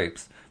all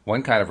types.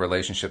 One kind of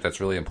relationship that's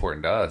really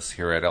important to us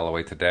here at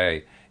LOA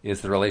Today is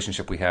the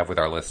relationship we have with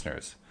our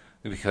listeners.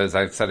 because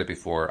I've said it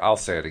before, I'll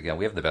say it again.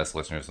 We have the best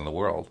listeners in the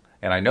world.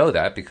 And I know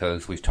that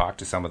because we've talked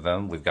to some of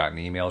them. We've gotten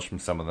emails from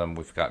some of them.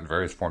 We've gotten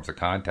various forms of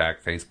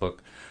contact, Facebook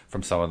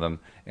from some of them.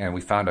 And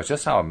we found out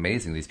just how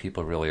amazing these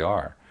people really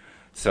are.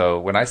 So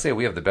when I say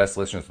we have the best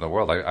listeners in the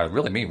world, I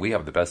really mean we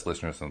have the best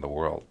listeners in the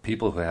world.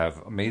 People who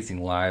have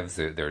amazing lives.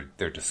 They're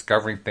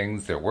discovering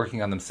things. They're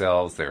working on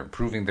themselves. They're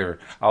improving their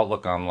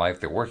outlook on life.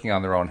 They're working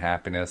on their own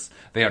happiness.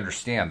 They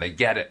understand. They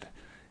get it.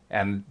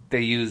 And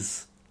they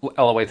use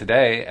LOA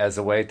Today as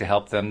a way to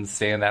help them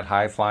stay in that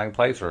high-flying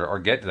place or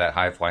get to that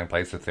high-flying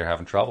place if they're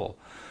having trouble.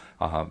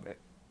 And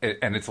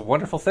it's a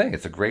wonderful thing.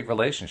 It's a great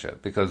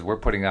relationship because we're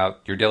putting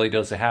out your daily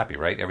dose of happy,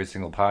 right? Every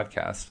single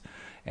podcast.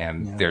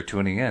 And they're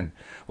tuning in.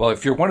 Well,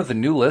 if you're one of the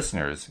new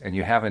listeners and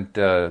you haven't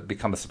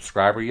become a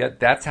subscriber yet,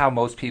 that's how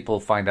most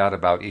people find out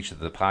about each of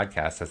the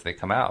podcasts as they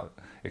come out.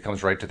 It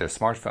comes right to their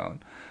smartphone.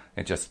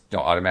 It just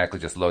automatically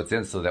just loads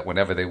in so that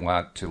whenever they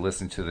want to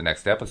listen to the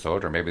next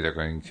episode, or maybe they're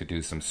going to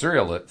do some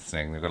serial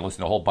listening, they're going to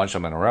listen to a whole bunch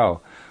of them in a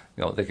row,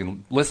 they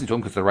can listen to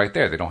them because they're right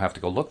there. They don't have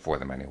to go look for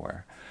them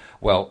anywhere.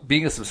 Well,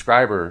 being a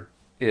subscriber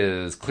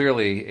is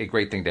clearly a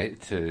great thing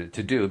to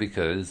do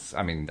because,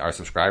 our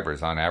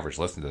subscribers on average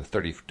listen to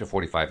 30 to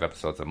 45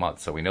 episodes a month,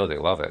 so we know they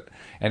love it.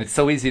 And it's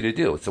so easy to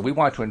do. So we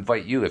want to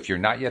invite you, if you're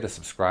not yet a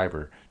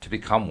subscriber, to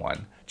become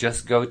one.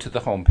 Just go to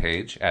the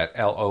homepage at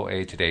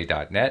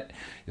loatoday.net.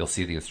 You'll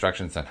see the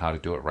instructions on how to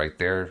do it right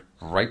there,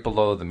 right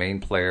below the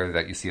main player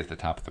that you see at the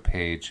top of the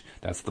page.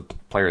 That's the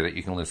player that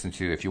you can listen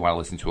to if you want to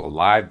listen to a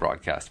live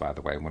broadcast, by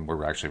the way, when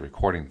we're actually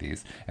recording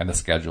these. And the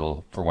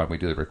schedule for when we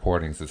do the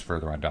recordings is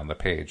further on down the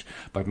page.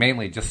 But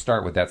mainly, just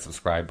start with that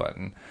subscribe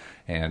button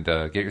and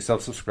get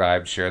yourself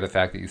subscribed, share the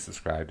fact that you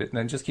subscribed it, and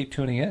then just keep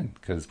tuning in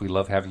because we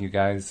love having you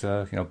guys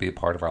be a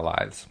part of our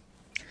lives.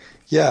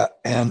 Yeah,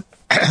 and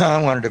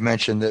I wanted to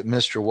mention that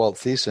Mr. Walt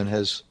Thiessen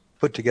has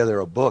put together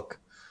a book,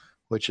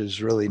 which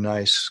is really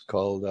nice,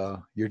 called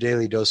Your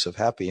Daily Dose of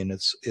Happy, and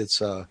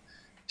it's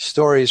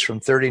stories from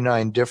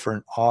 39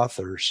 different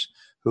authors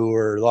who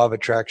are law of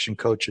attraction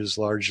coaches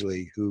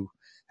largely, who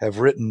have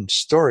written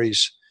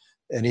stories,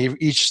 and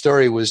each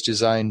story was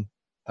designed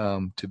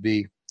to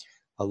be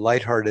a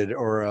lighthearted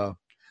or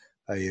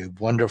a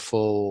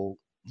wonderful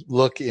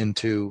look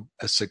into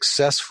a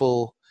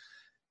successful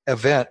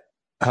event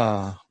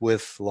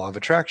with law of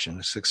attraction,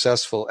 a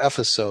successful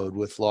episode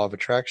with law of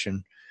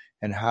attraction,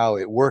 and how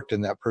it worked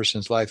in that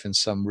person's life in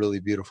some really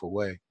beautiful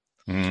way.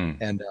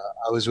 And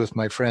I was with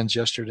my friends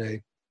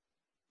yesterday,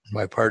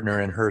 my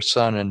partner and her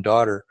son and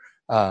daughter,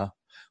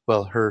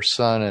 her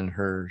son and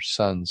her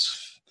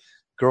son's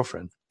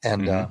girlfriend.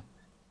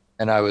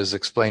 And I was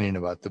explaining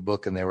about the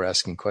book, and they were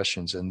asking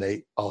questions, and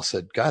they all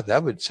said, God,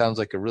 sounds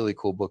like a really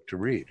cool book to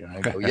read. And I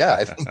go, yeah,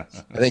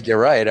 I think you're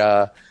right.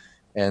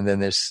 And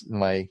then there's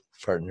my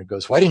partner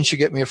goes, why didn't you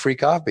get me a free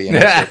copy? And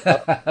I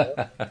said,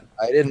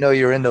 I didn't know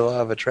you were into law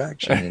of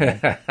attraction.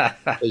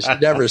 She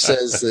never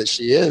says that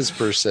she is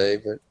per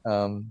se, but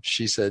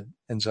she said,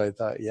 and so I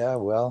thought, yeah,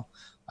 well,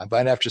 I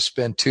might have to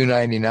spend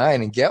 $2.99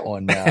 and get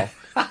one now.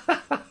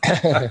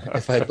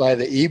 If I buy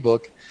the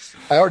ebook.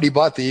 I already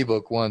bought the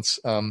ebook once.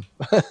 But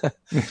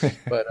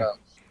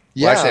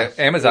yeah. Well,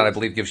 actually, Amazon, I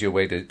believe, gives you a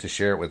way to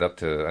share it with up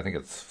to, I think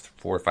it's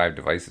 4 or 5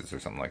 devices or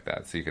something like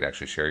that. So you could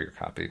actually share your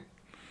copy.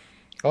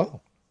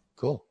 Oh,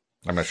 cool.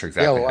 I'm not sure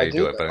exactly how you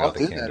do it, but I know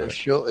they can do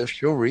it. If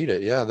she'll read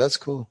it, yeah, that's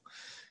cool.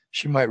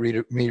 She might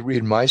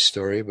read my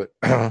story, but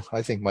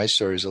I think my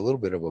story is a little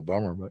bit of a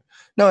bummer. But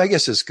no, I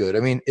guess it's good. I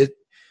mean, it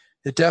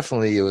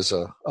definitely was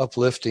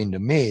uplifting to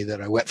me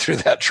that I went through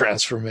that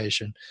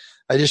transformation.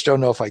 I just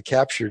don't know if I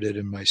captured it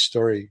in my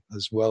story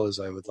as well as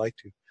I would like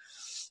to.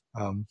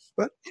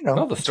 But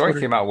well, the story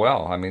came out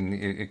well. I mean,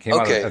 it came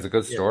out as a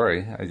good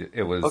story.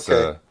 It was.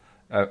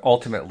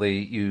 Ultimately,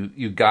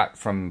 you got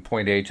from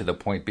point A to the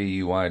point B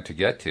you wanted to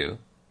get to,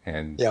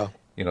 and in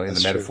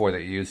the metaphor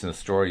that you used in the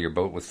story, your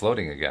boat was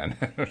floating again.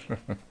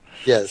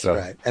 Yes,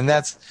 right, and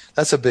that's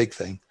a big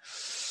thing.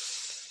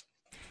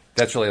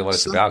 That's really what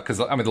it's about, because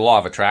the law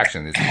of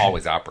attraction is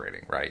always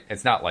operating, right?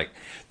 It's not like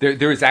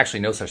there is actually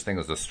no such thing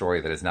as a story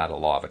that is not a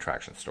law of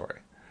attraction story.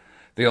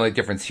 The only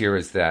difference here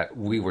is that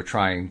we were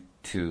trying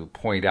to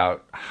point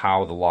out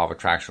how the law of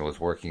attraction was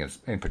working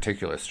in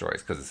particular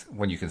stories, because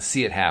when you can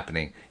see it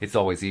happening, it's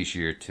always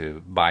easier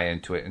to buy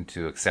into it and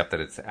to accept that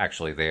it's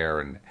actually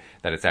there and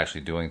that it's actually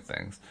doing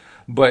things.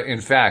 But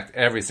in fact,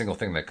 every single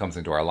thing that comes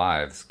into our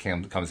lives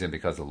comes in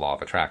because of the law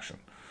of attraction.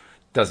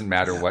 Doesn't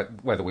matter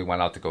whether we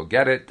went out to go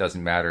get it,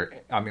 doesn't matter.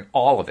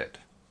 All of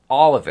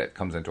it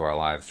comes into our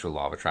lives through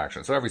law of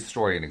attraction. So every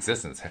story in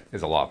existence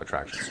is a law of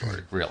attraction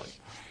story, really.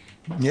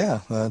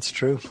 Yeah, that's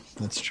true.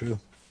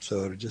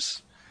 So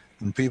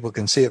and people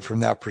can see it from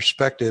that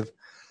perspective.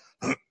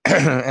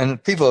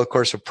 And people, of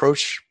course,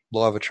 approach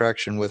law of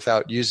attraction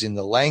without using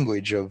the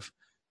language of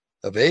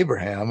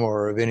Abraham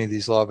or of any of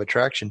these law of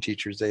attraction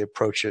teachers. They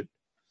approach it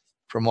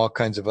from all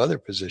kinds of other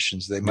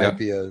positions. They might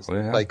be a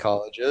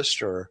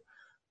psychologist or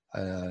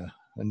a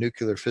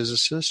nuclear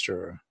physicist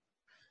or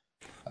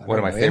one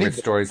of my favorite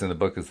stories in the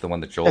book is the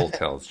one that Joel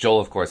tells. Joel,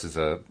 of course, is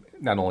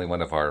not only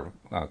one of our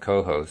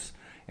co-hosts,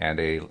 and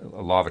a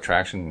law of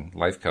attraction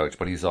life coach,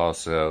 but he's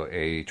also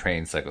a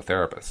trained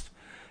psychotherapist.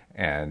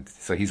 And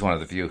so he's one of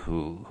the few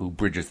who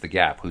bridges the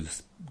gap,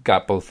 who's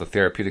got both the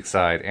therapeutic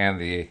side and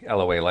the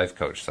LOA life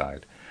coach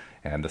side.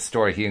 And the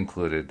story he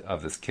included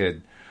of this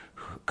kid,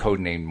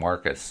 codenamed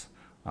Marcus,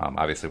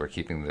 obviously we're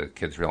keeping the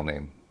kid's real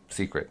name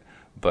secret,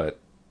 but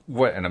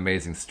what an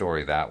amazing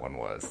story that one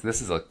was.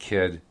 This is a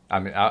kid, I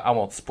mean, I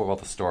won't spoil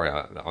the story,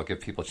 I'll give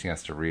people a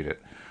chance to read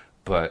it,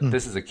 but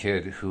this is a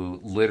kid who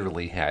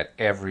literally had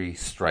every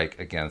strike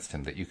against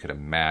him that you could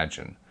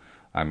imagine.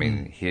 I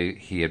mean,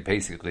 he had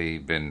basically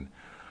been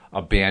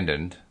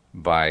abandoned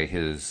by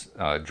his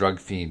drug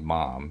fiend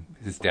mom.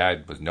 His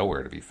dad was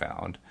nowhere to be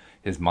found.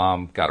 His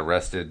mom got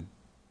arrested,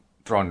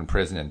 thrown in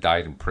prison, and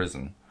died in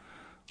prison.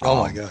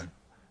 Oh my God.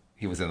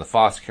 He was in the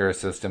foster care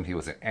system. He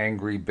was an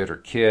angry, bitter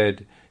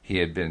kid. He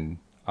had been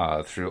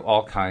through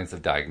all kinds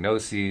of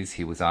diagnoses.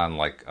 He was on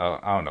like, I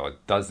don't know, a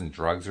dozen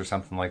drugs or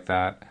something like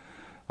that.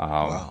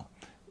 Wow.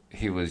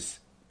 He was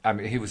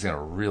in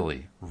a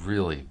really,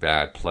 really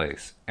bad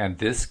place. And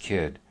this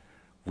kid,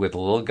 with a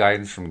little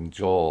guidance from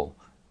Joel,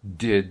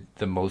 did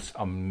the most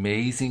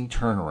amazing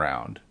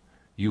turnaround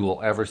you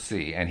will ever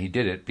see. And he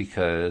did it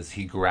because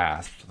he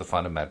grasped the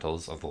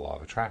fundamentals of the law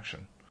of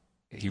attraction.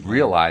 He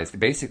realized,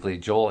 basically,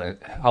 Joel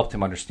helped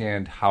him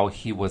understand how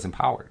he was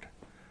empowered.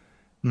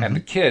 And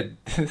the kid,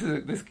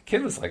 this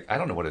kid was like, I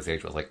don't know what his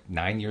age was, like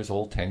 9 years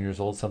old, 10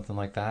 years old, something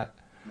like that.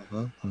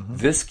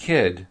 This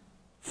kid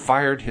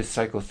fired his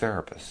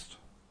psychotherapist.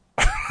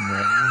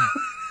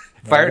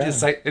 Fired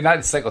his not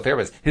his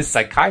psychotherapist, his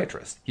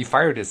psychiatrist. He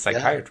fired his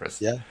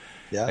psychiatrist.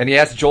 Yeah. And he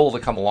asked Joel to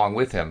come along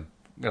with him,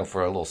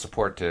 for a little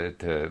support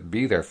to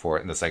be there for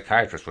it. And the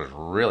psychiatrist was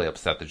really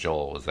upset that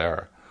Joel was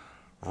there.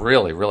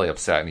 Really, really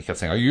upset. And he kept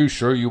saying, "Are you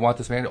sure you want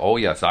this man?" "Oh,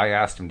 yes, I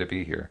asked him to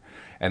be here."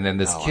 And then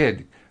this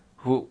kid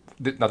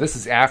now this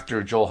is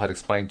after Joel had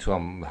explained to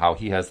him how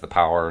he has the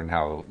power and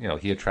how,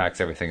 he attracts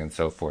everything and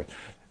so forth.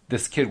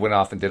 This kid went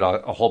off and did a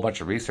whole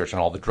bunch of research on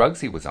all the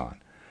drugs he was on.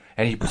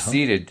 And he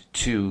proceeded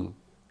to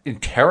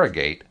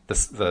interrogate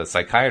the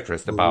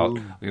psychiatrist about,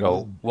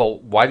 well,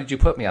 why did you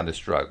put me on this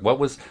drug? What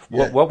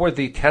were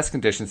the test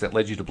conditions that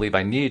led you to believe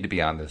I needed to be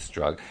on this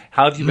drug?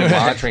 How have you been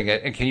monitoring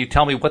it? And can you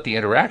tell me what the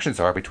interactions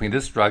are between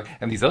this drug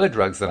and these other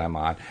drugs that I'm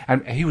on?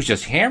 And he was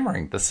just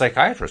hammering the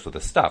psychiatrist with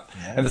this stuff.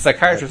 Yeah. And the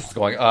psychiatrist was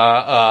going,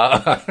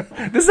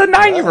 this is a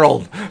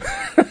 9-year-old.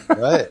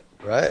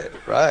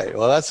 Right.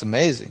 Well, that's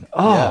amazing.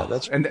 Oh, yeah,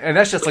 and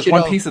that's just like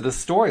one piece of the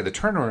story. The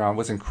turnaround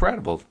was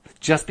incredible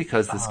just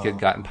because this kid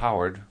got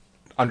empowered,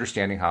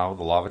 understanding how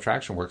the law of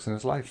attraction works in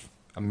his life.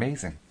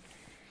 Amazing.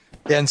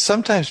 Yeah, and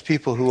sometimes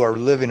people who are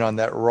living on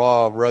that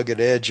raw, rugged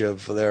edge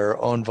of their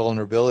own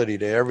vulnerability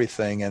to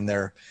everything, and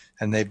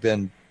they've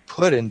been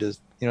put into,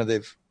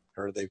 they've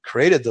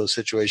created those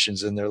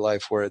situations in their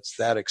life where it's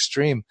that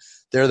extreme.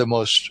 They're the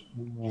most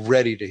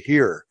ready to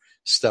hear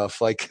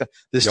stuff. Like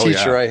this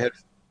teacher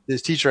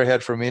I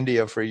had from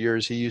India for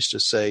years, he used to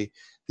say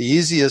the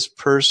easiest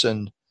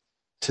person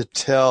to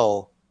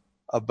tell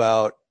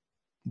about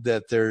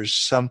that there's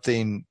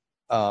something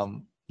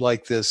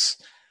like this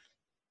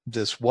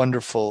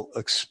wonderful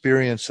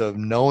experience of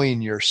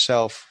knowing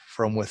yourself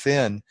from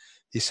within.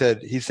 He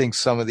said he thinks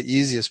some of the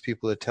easiest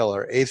people to tell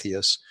are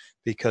atheists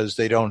because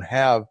they don't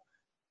have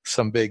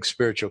some big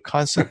spiritual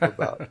concept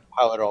about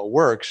how it all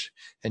works.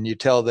 And you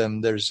tell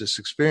them there's this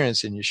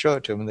experience and you show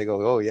it to them and they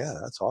go, "Oh yeah,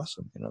 that's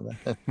awesome."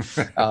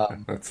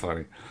 That's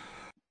funny.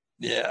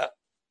 Yeah.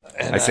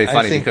 And I say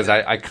funny because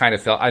I kind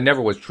of felt, I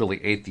never was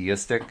truly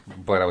atheistic,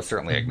 but I was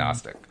certainly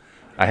agnostic.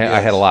 I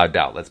had a lot of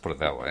doubt, let's put it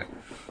that way.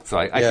 So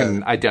I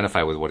can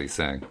identify with what he's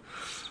saying.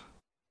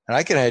 And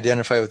I can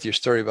identify with your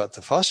story about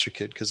the foster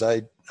kid because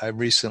I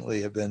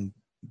recently have been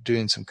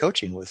doing some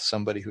coaching with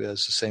somebody who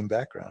has the same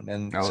background.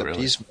 And really?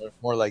 He's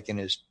more like in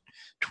his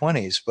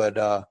 20s. But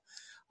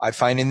I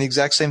find in the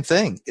exact same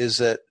thing is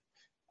that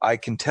I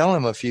can tell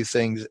him a few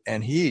things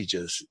and he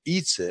just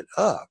eats it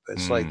up.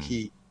 It's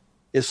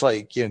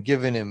like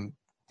giving him,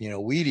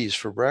 Wheaties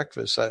for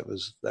breakfast. That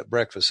was that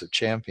breakfast of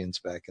champions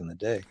back in the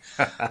day.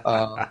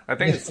 I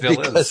think it still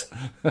is.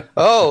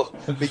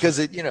 Because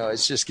it, it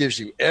just gives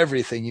you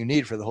everything you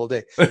need for the whole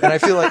day. And I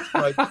feel like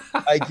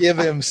I give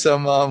him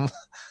some,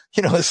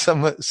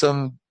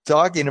 some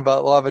talking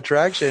about law of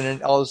attraction,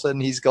 and all of a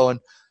sudden he's going,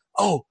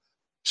 "Oh,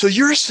 so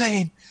you're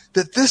saying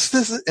that this,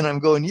 and I'm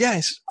going,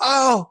 "Yes."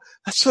 "Oh,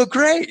 that's so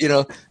great."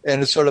 And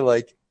it's sort of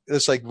like,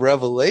 it's like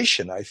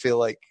revelation. I feel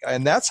like,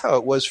 and that's how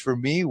it was for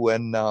me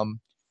when,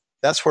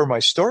 that's where my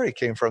story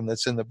came from.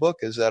 That's in the book,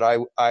 is that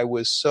I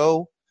was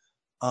so,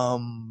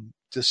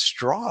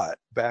 distraught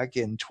back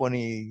in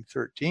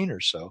 2013 or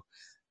so.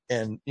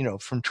 And,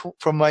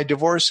 from my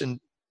divorce in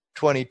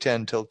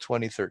 2010 till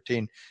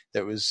 2013,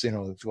 that was,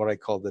 what I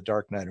call the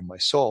dark night of my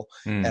soul.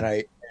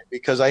 And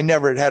because I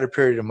never had a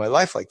period in my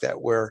life like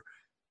that where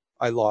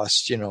I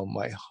lost,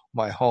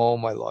 my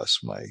home, I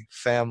lost my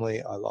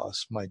family, I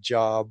lost my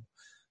job,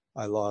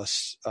 I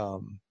lost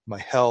my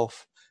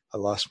health, I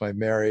lost my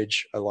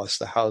marriage, I lost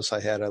the house I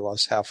had, I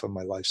lost half of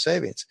my life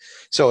savings.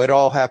 So it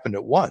all happened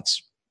at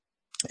once.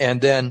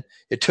 And then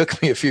it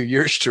took me a few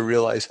years to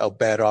realize how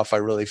bad off I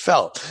really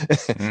felt.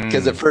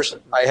 Because at Mm. first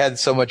I had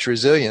so much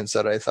resilience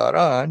that I thought,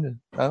 oh,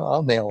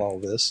 I'll nail all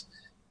this.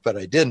 But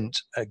I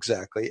didn't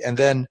exactly.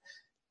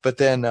 But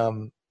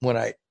then when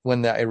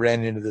I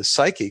ran into this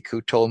psychic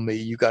who told me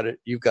you've got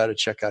to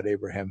check out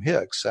Abraham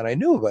Hicks, and I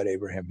knew about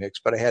Abraham Hicks,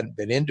 but I hadn't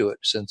been into it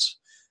since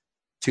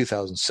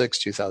 2006,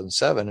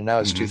 2007, and now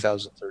it's Hmm.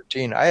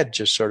 2013. I had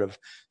just sort of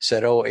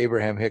said, "Oh,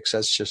 Abraham Hicks,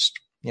 that's just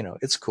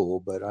it's cool,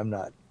 but I'm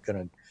not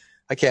gonna.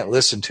 I can't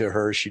listen to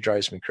her. She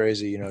drives me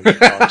crazy. She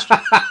talks to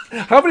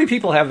How many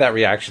people have that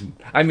reaction?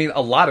 I mean,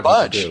 a lot a of people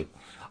bunch. do.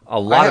 A I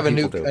lot of have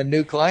people do. a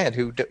new client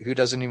who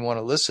doesn't even want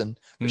to listen,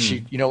 but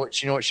Mm. you know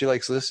what she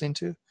likes listening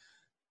to?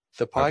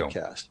 The I don't.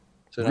 podcast.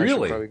 So now she'll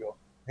Really? probably go,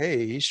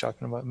 "Hey, he's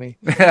talking about me."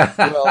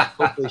 Well,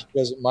 hopefully she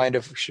doesn't mind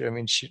if she, I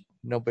mean,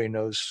 nobody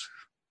knows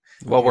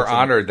Well, we're anything.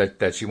 honored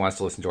that she wants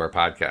to listen to our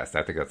podcast.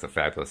 I think that's a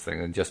fabulous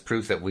thing and just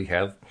proves that we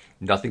have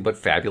nothing but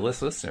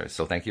fabulous listeners.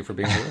 So thank you for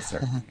being a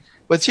listener.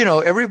 But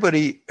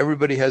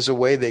everybody has a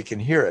way they can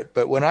hear it.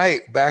 But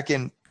back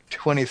in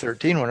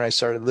 2013 when I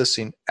started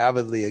listening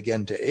avidly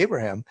again to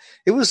Abraham,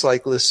 it was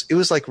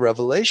like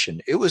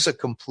revelation. It was a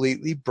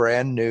completely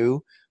brand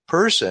new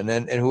person,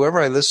 and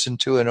whoever I listened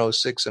to in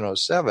 '06 and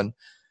 '07,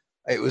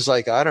 it was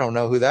like I don't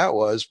know who that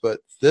was, but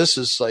this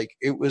is like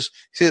it was.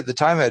 See, at the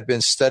time I'd been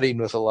studying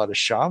with a lot of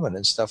shaman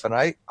and stuff, and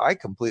I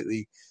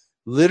completely,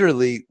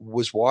 literally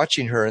was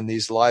watching her in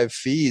these live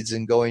feeds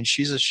and going,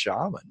 she's a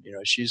shaman,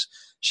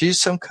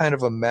 she's some kind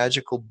of a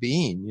magical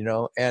being,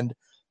 and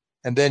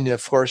then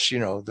of course,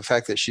 the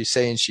fact that she's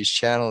saying she's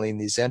channeling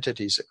these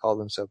entities that call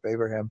themselves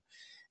Abraham,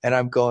 and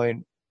I'm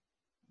going,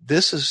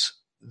 this is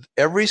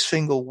every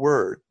single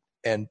word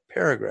and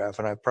paragraph,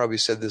 and I've probably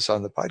said this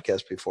on the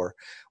podcast before,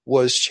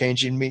 was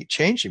changing me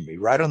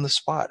right on the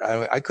spot.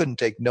 I couldn't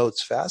take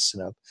notes fast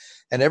enough.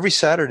 And every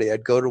Saturday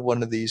I'd go to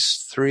one of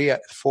these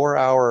 4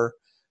 hour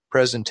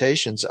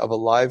presentations of a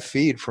live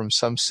feed from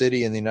some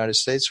city in the United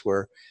States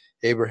where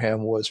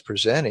Abraham was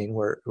presenting,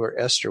 where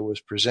Esther was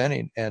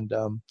presenting. And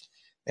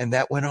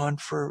that went on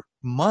for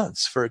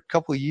months, for a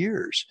couple of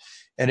years.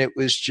 And it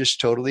was just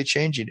totally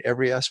changing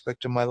every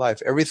aspect of my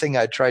life. Everything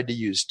I tried to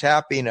use,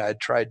 tapping, I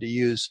tried to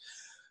use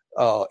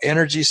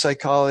energy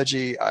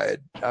psychology. I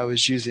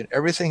was using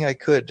everything I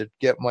could to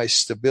get my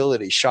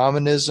stability,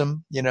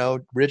 shamanism,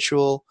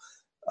 ritual,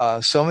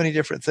 so many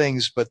different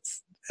things.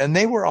 And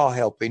they were all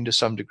helping to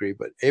some degree.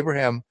 But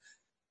Abraham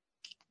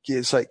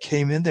is like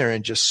came in there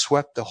and just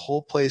swept the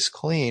whole place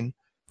clean.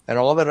 And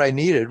all that I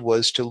needed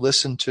was to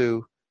listen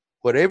to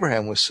what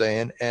Abraham was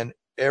saying, and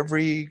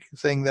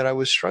everything that I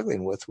was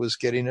struggling with was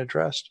getting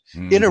addressed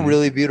in a Hmm.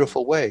 really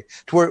beautiful way,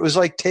 to where it was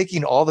like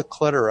taking all the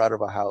clutter out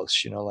of a house.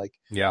 Like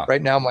Yeah.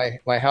 right now,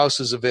 my house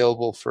is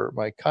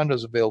my condo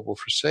is available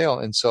for sale,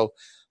 and so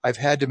I've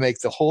had to make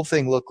the whole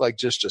thing look like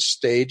just a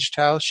staged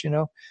house.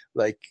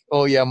 Like,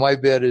 oh yeah, my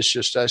bed is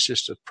that's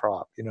just a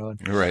prop. And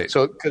Right.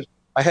 so because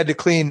I had to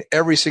clean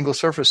every single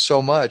surface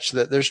so much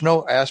that there's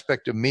no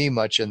aspect of me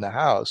much in the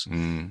house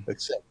Mm.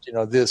 except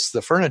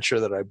the furniture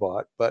that I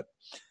bought. But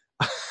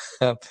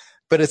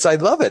I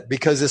love it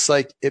because it's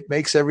like it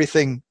makes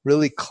everything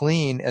really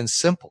clean and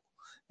simple,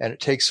 and it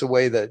takes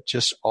away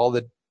just all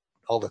the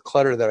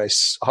clutter that I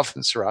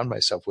often surround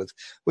myself with,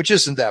 which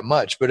isn't that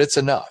much, but it's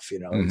enough.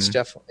 It's Hmm.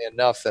 definitely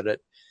enough that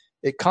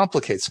it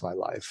complicates my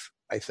life,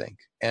 I think.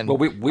 Well, And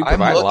we I'm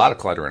provide a lot looking, of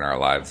clutter in our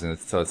lives, and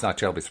so it's not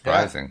terribly yeah,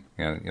 surprising.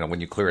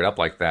 When you clear it up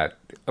like that,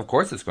 of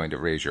course, it's going to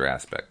raise your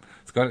aspect.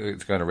 It's going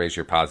to raise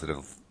your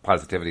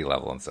positivity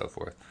level and so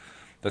forth.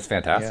 That's yeah,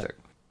 fantastic.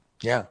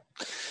 yeah.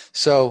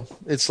 So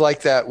it's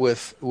like that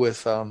with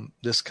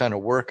this kind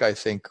of work. I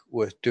think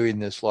with doing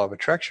this law of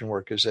attraction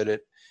work is that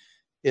it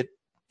it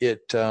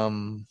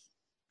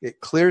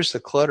it clears the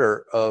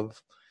clutter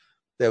of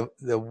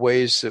the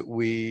ways that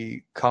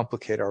we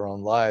complicate our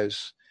own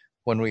lives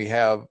when we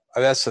have.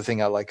 That's the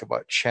thing I like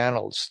about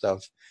channeled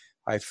stuff.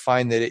 I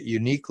find that it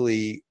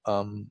uniquely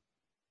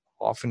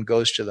often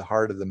goes to the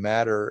heart of the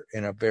matter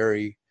in a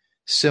very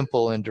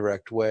simple and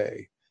direct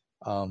way.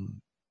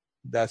 Um,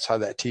 that's how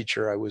that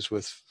teacher I was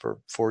with for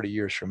 40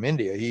 years from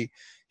India,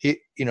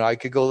 I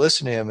could go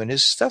listen to him, and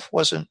his stuff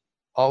wasn't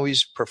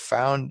always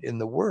profound in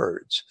the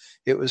words.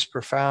 It was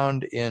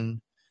profound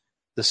in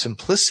the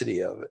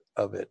simplicity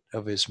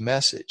of his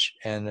message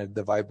and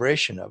the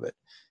vibration of it.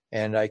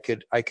 And I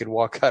could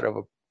walk out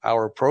of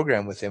our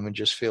program with him and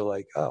just feel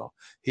like, oh,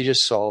 he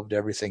just solved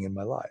everything in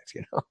my life.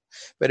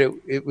 But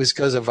it was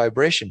because a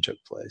vibration took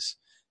place.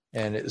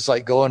 And it was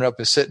like going up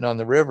and sitting on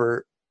the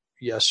river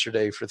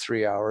yesterday for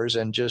 3 hours,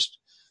 and just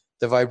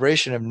the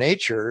vibration of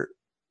nature,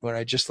 when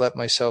I just let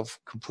myself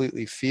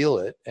completely feel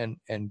it and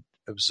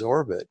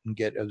absorb it and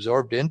get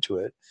absorbed into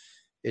it,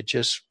 it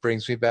just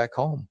brings me back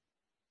home,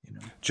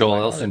 to Joel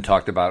my Olson heart.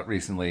 talked about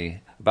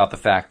recently about the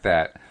fact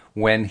that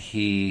when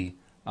he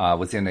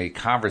was in a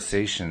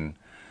conversation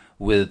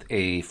with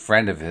a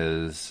friend of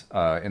his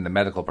in the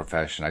medical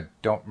profession, I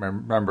don't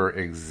remember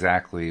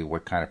exactly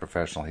what kind of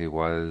professional he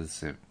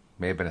was. It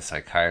may have been a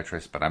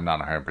psychiatrist, but I'm not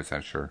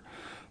 100% sure.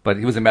 But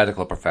he was a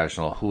medical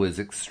professional who was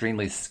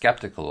extremely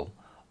skeptical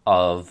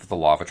of the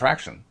law of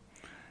attraction.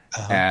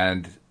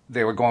 And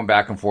they were going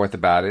back and forth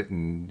about it.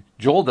 And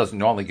Joel doesn't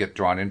normally get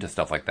drawn into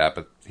stuff like that,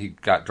 but he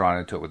got drawn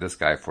into it with this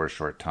guy for a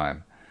short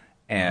time.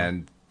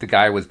 And the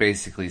guy was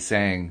basically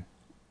saying,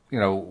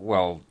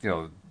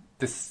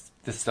 this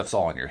stuff's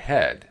all in your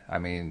head. I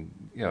mean,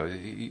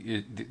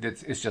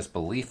 it's just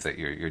belief that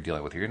you're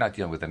dealing with here. You're not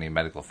dealing with any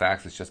medical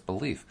facts. It's just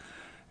belief.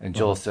 And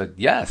Joel said,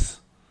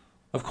 yes,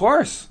 of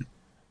course.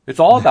 It's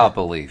all about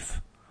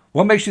belief.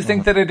 What makes you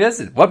think that it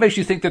isn't? What makes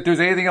you think that there's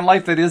anything in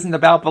life that isn't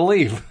about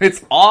belief?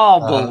 It's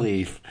all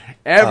belief.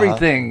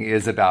 Everything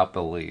is about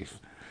belief.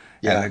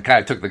 Yeah. And it kind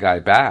of took the guy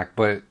back,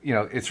 but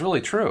it's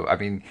really true. I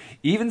mean,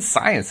 even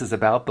science is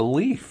about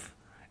belief.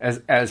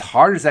 As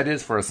hard as that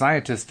is for a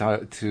scientist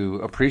to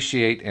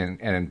appreciate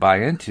and buy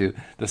into,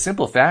 the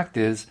simple fact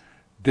is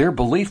their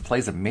belief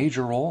plays a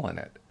major role in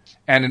it,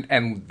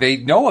 and they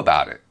know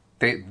about it.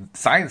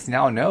 Science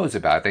now knows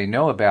about it. They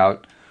know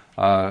about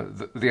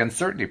the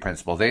uncertainty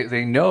principle.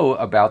 They know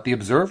about the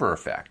observer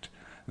effect.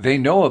 They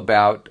know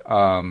about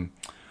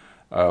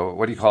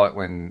what do you call it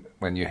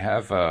when you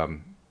have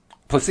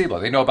placebo?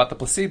 They know about the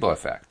placebo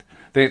effect.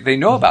 They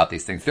know about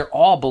these things. They're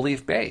all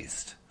belief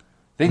based.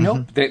 They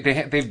know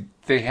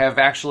they have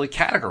actually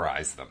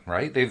categorized them,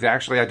 right? They've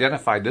actually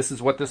identified this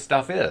is what this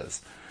stuff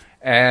is,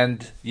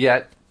 and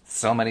yet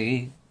so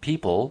many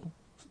people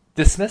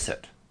dismiss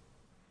it.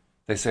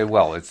 They say,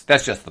 well,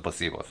 that's just the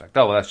placebo effect.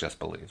 Oh, well, that's just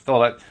belief.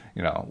 Oh,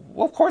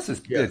 well, of course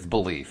it's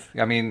belief.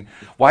 I mean,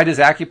 why does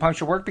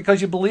acupuncture work? Because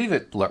you believe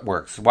it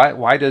works.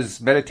 Why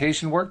does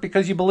meditation work?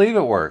 Because you believe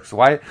it works.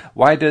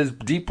 Why does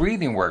deep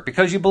breathing work?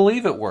 Because you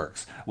believe it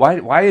works.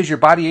 Why is your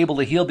body able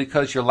to heal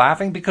because you're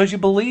laughing? Because you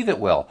believe it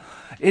will.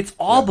 It's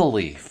all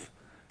belief.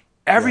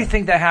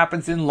 Everything that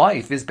happens in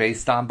life is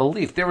based on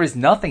belief. There is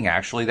nothing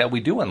actually that we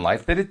do in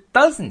life that it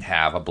doesn't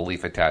have a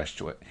belief attached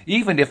to it,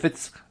 even if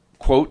it's,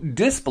 quote,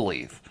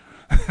 disbelief.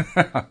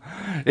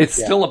 It's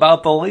still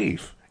about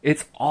belief.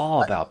 It's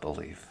all about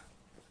belief.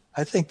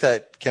 I think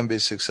that can be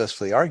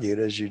successfully argued,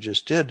 as you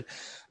just did,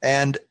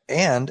 and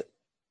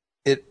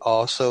it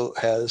also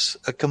has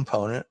a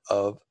component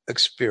of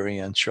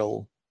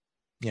experiential,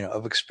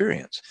 of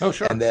experience. Oh,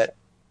 sure. And that,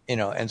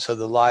 and so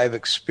the live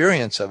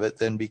experience of it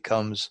then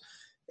becomes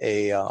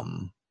a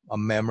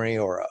memory,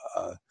 or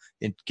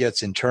it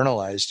gets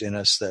internalized in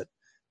us that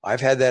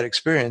I've had that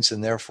experience,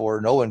 and therefore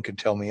no one can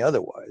tell me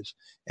otherwise.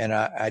 And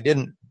I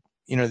didn't.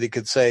 They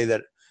could say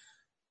that,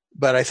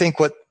 but I think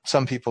what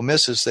some people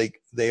miss is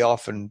they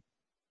often,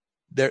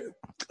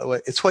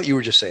 it's what you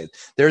were just saying.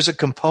 There's a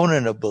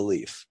component of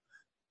belief.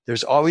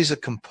 There's always a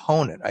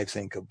component, I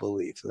think, of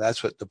belief.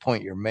 That's what the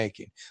point you're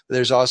making. But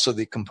there's also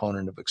the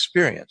component of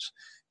experience.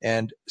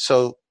 And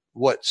so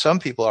what some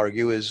people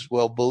argue is,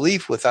 well,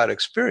 belief without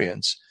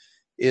experience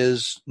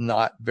is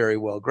not very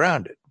well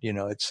grounded.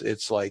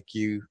 It's like do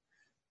you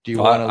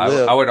want to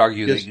live? I would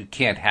argue that you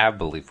can't have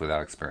belief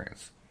without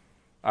experience.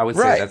 I would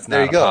say that's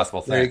not a possible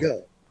thing. There you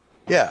go.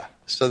 Yeah.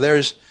 So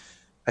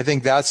I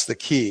think that's the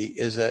key,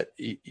 is that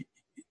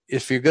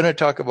if you're going to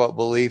talk about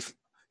belief,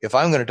 if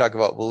I'm going to talk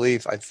about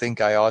belief, I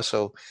think I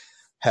also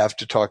have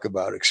to talk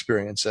about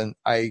experience. And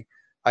I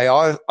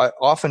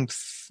often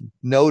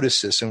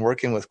notice this in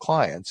working with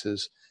clients,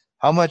 is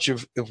how much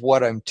of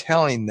what I'm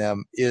telling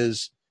them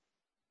is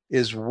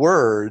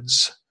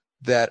words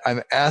that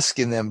I'm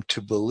asking them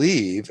to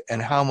believe,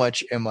 and how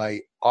much am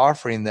I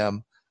offering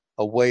them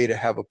a way to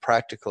have a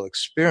practical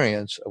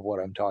experience of what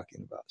I'm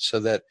talking about,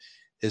 so that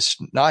it's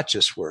not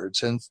just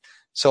words. And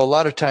so a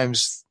lot of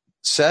times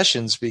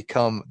sessions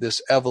become this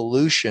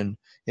evolution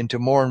into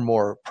more and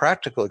more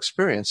practical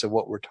experience of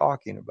what we're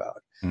talking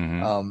about.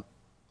 Mm-hmm.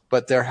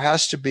 But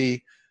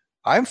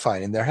I'm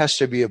finding there has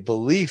to be a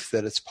belief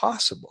that it's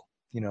possible,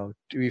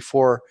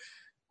 before,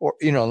 or,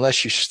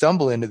 unless you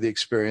stumble into the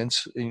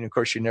experience. Of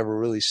course, you never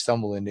really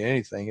stumble into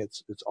anything.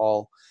 It's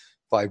all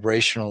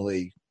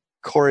vibrationally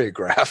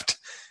choreographed.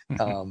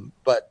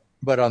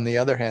 But on the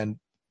other hand,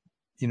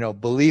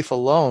 belief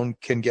alone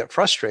can get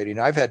frustrating.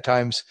 I've had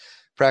times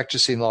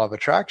practicing law of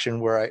attraction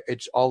where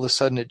it's all of a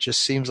sudden it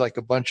just seems like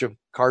a bunch of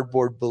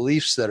cardboard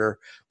beliefs that are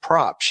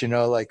props,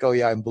 like, oh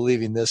yeah, I'm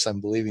believing this, I'm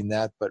believing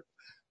that, but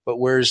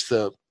where's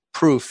the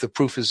proof? The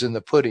proof is in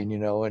the pudding,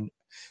 and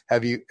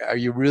are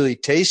you really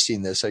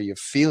tasting this? Are you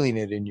feeling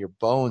it in your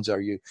bones?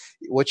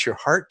 What's your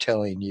heart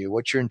telling you?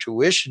 What's your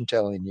intuition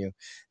telling you?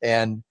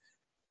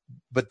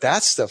 But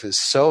that stuff is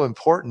so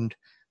important.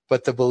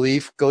 But the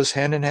belief goes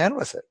hand in hand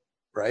with it,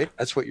 right?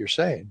 That's what you're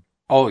saying.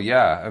 Oh,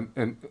 yeah.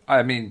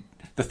 I mean,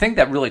 the thing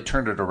that really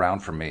turned it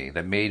around for me,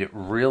 that made it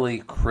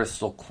really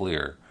crystal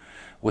clear,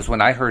 was when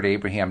I heard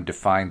Abraham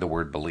define the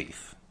word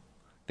belief.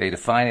 They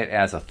define it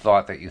as a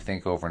thought that you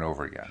think over and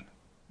over again.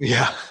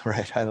 Yeah,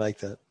 right. I like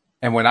that.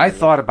 And when I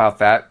thought about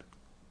that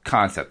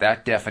concept,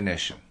 that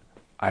definition,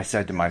 I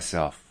said to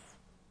myself,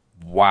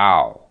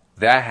 wow,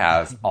 that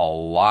has a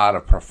lot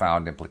of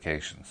profound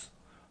implications.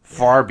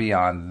 Far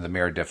beyond the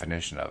mere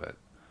definition of it.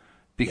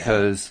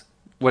 Because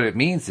what it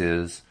means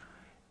is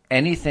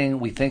anything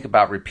we think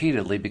about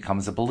repeatedly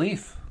becomes a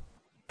belief.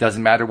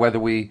 Doesn't matter whether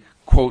we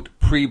quote,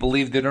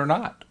 pre-believed it or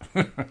not.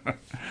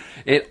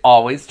 It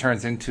always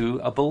turns into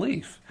a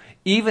belief.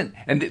 Even,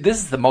 and this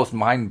is the most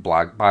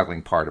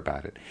mind-boggling part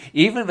about it,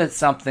 even if it's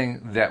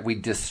something that we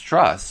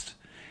distrust,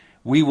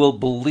 we will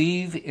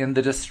believe in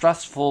the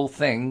distrustful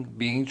thing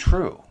being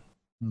true.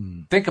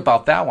 Think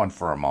about that one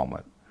for a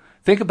moment.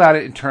 Think about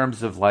it in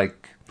terms of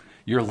like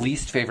your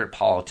least favorite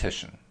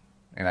politician.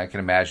 And I can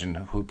imagine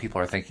who people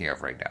are thinking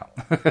of right now.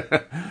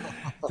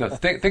 So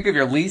think of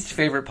your least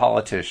favorite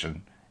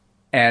politician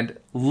and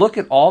look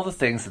at all the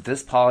things that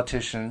this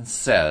politician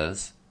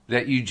says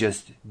that you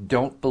just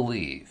don't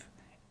believe.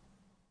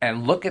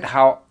 And look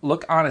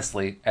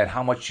honestly at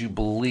how much you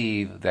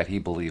believe that he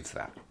believes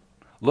that.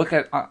 Look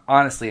at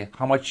honestly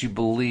how much you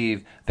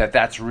believe that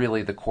that's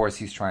really the course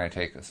he's trying to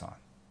take us on.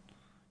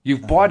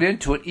 You've bought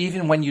into it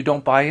even when you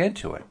don't buy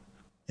into it.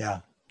 Yeah.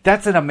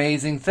 That's an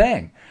amazing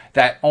thing.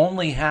 That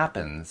only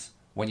happens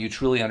when you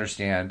truly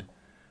understand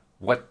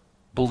what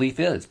belief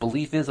is.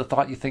 Belief is a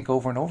thought you think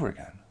over and over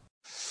again.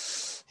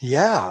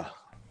 Yeah.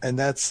 And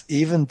that's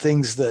even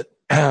things that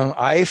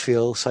I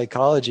feel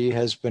psychology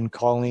has been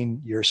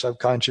calling your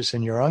subconscious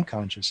and your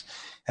unconscious.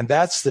 And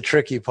that's the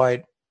tricky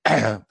part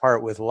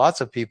with lots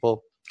of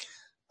people,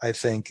 I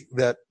think,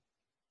 that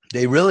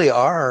they really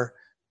are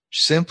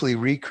simply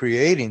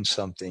recreating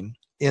something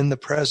in the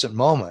present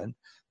moment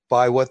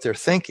by what they're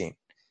thinking.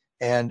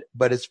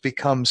 But it's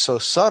become so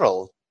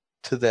subtle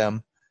to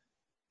them.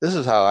 This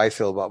is how I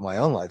feel about my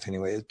own life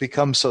anyway. It's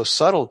become so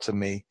subtle to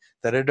me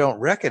that I don't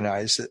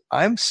recognize that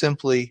I'm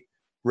simply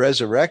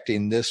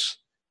resurrecting this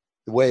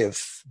way of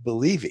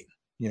believing.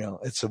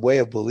 It's a way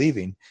of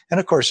believing.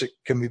 And of course it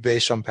can be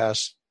based on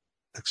past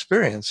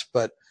experience,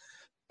 but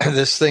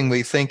this thing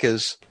we think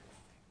is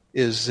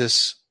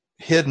this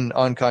hidden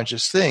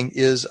unconscious thing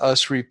is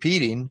us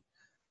repeating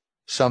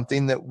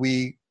something that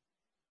we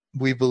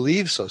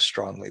believe so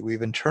strongly.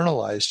 We've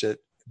internalized it,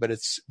 but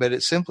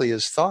it simply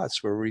is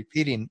thoughts we're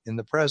repeating in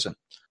the present.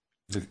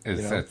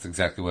 That's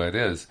exactly what it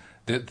is.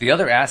 The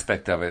other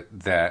aspect of it,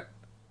 that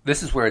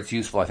this is where it's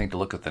useful, I think, to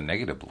look at the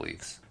negative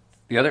beliefs.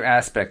 The other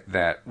aspect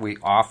that we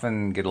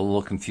often get a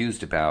little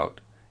confused about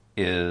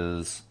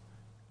is,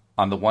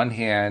 on the one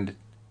hand,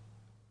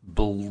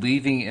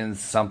 believing in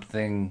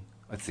something.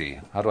 Let's see,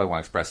 how do I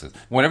want to express this?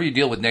 Whenever you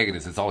deal with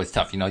negatives, it's always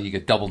tough. You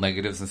get double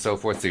negatives and so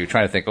forth. So you're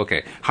trying to think,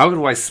 okay, how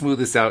do I smooth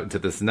this out into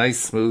this nice,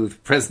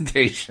 smooth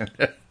presentation?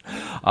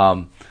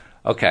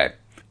 Okay.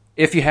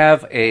 If you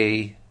have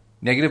a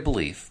negative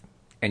belief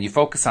and you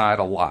focus on it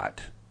a lot,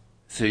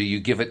 so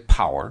you give it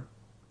power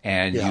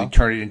and you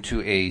turn it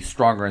into a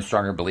stronger and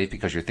stronger belief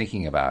because you're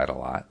thinking about it a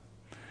lot,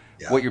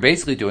 what you're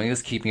basically doing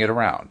is keeping it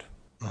around.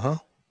 Uh-huh.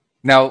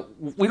 Now,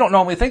 we don't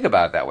normally think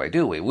about it that way,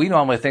 do we? We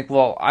normally think,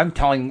 well, I'm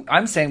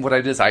saying what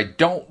it is I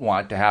don't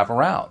want to have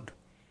around.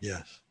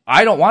 Yes.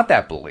 I don't want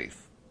that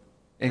belief.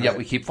 And yet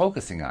we keep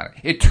focusing on it.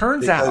 It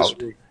turns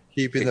out we're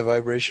keeping the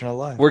vibration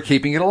alive. We're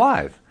keeping it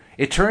alive.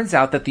 It turns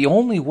out that the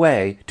only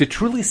way to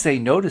truly say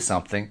no to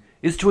something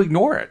is to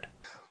ignore it.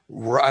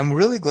 I'm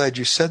really glad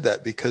you said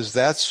that, because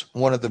that's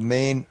one of the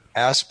main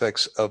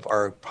aspects of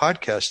our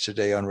podcast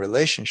today on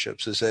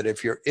relationships, is that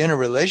if you're in a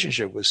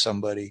relationship with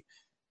somebody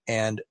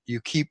and you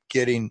keep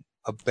getting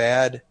a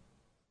bad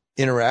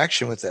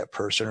interaction with that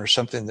person or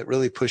something that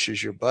really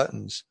pushes your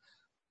buttons,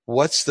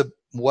 what's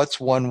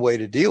one way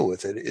to deal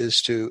with it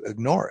is to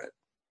ignore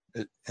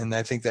it. And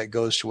I think that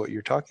goes to what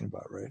you're talking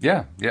about, right?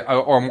 Yeah.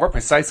 Or more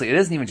precisely, it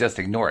isn't even just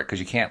ignore it, because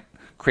you can't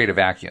create a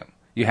vacuum.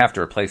 You have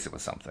to replace it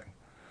with something.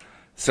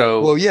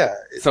 So, well, yeah.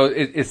 So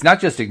it's not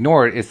just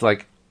ignore it. It's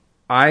like,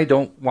 I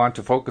don't want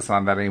to focus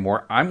on that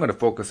anymore. I'm going to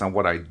focus on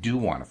what I do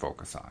want to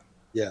focus on.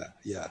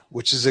 Yeah.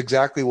 Which is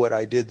exactly what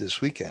I did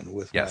this weekend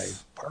with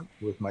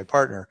my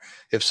partner.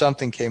 If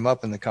something came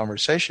up in the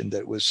conversation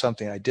that was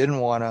something I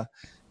didn't want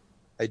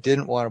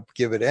to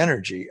give it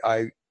energy,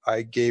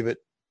 I gave it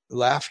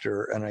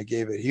laughter, and I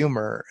gave it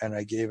humor, and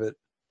I gave it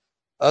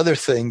other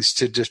things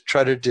to just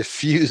try to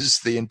diffuse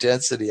the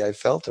intensity I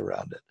felt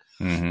around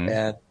it. Mm-hmm.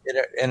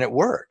 And it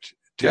worked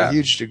to a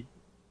huge degree.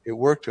 It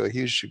worked to a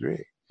huge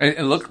degree.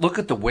 And look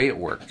at the way it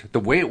worked. The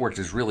way it worked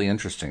is really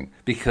interesting,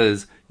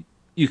 because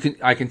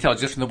I can tell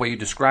just from the way you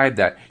described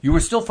that you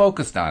were still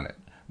focused on it,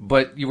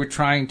 but you were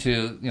trying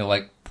to,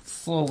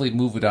 slowly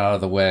move it out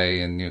of the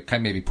way, and kind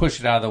of maybe push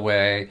it out of the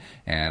way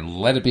and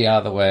let it be out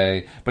of the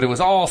way. But it was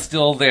all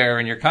still there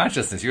in your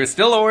consciousness. You were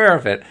still aware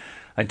of it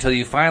until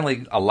you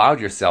finally allowed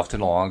yourself to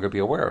no longer be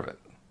aware of it.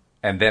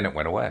 And then it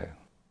went away.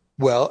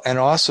 Well, and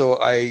also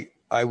I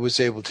was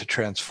able to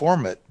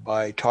transform it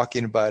by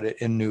talking about it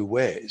in new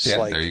ways.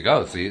 Yeah, there you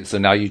go. So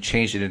now you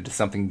changed it into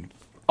something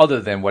other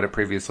than what it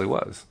previously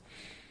was.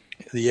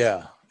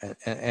 Yeah,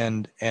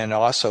 and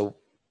also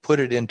put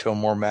it into a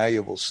more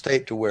malleable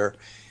state to where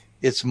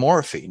it's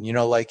morphine.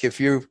 Like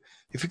if you've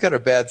got a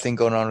bad thing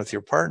going on with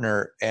your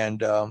partner,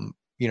 and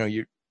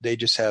they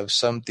just have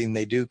something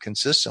they do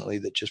consistently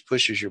that just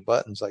pushes your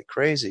buttons like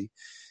crazy,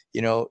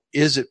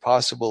 is it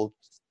possible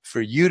for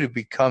you to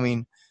be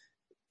coming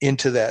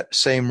into that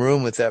same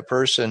room with that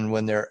person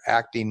when they're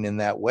acting in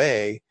that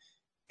way,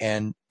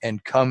 and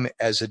come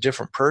as a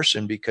different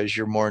person because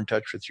you're more in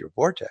touch with your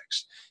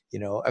vortex.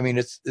 I mean,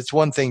 it's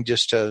one thing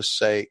just to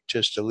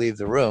leave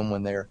the room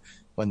when they're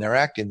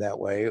acting that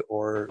way,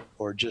 or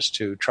just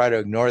to try to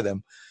ignore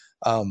them.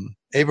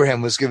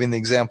 Abraham was giving the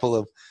example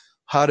of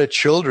how do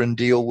children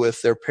deal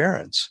with their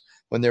parents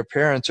when their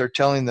parents are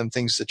telling them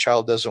things the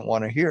child doesn't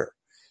want to hear.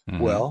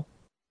 Mm-hmm. Well,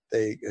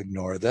 they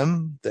ignore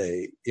them.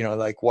 They,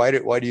 like, why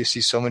do you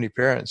see so many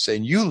parents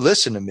saying, "You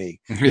listen to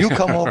me, you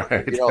come over,"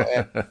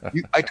 right.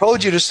 And I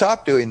told you to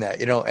stop doing that,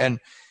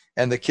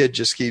 and the kid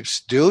just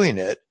keeps doing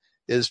it,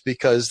 is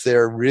because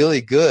they're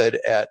really good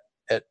at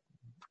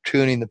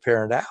tuning the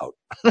parent out.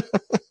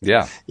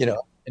 Yeah.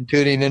 And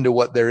tuning into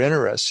what they're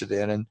interested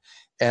in.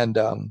 And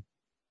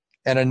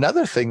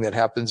another thing that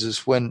happens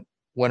is when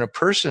a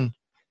person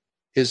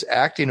is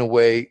acting a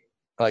way,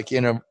 like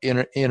in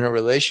a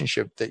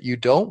relationship, that you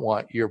don't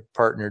want your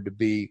partner to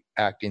be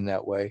acting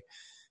that way,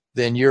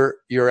 then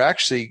you're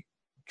actually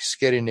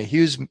getting a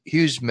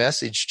huge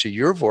message to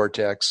your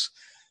vortex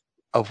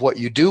of what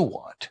you do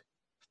want.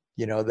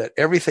 That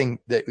everything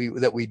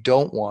that we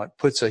don't want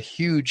puts a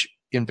huge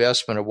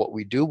investment of what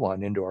we do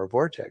want into our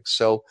vortex.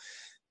 So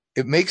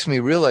it makes me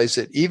realize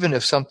that even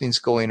if something's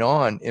going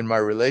on in my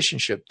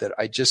relationship that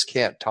I just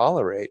can't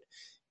tolerate,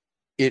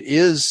 it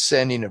is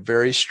sending a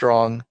very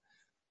strong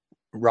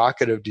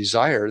rocket of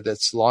desire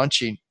that's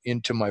launching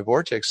into my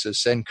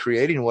vortexes and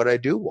creating what I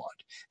do want.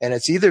 And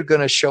it's either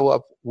going to show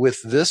up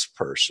with this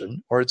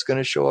person, or it's going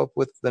to show up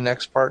with the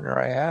next partner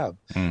I have.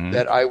 Mm-hmm.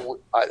 That I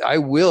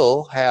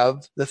will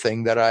have the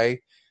thing that I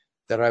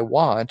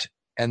want,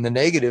 and the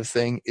negative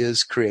thing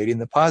is creating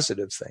the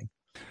positive thing.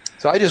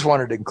 So I just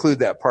wanted to include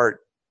that part,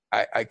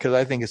 because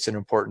I think it's an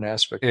important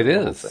aspect. It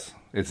is.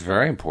 It's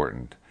very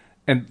important.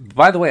 And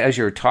by the way, as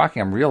you're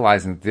talking, I'm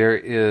realizing there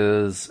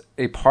is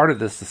a part of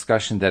this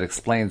discussion that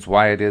explains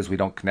why it is we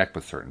don't connect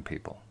with certain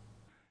people.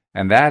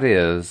 And that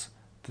is,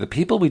 the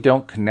people we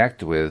don't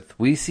connect with,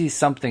 we see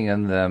something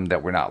in them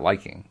that we're not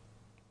liking,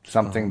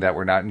 something that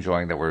we're not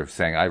enjoying, that we're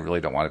saying, I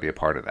really don't want to be a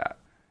part of that.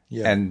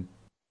 Yeah.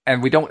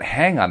 And we don't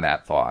hang on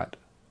that thought.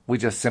 We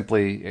just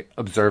simply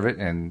observe it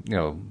and,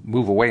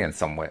 move away in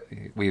some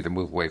way. We either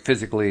move away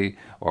physically,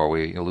 or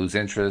we lose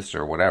interest,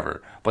 or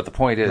whatever. But the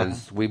point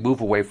is, we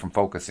move away from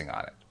focusing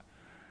on it.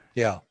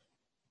 Yeah.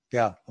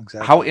 Yeah,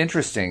 exactly. How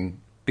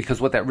interesting,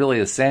 because what that really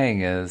is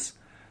saying is,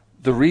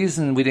 the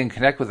reason we didn't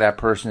connect with that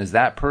person is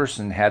that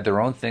person had their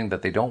own thing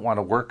that they don't want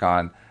to work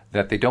on,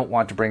 that they don't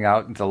want to bring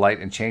out into light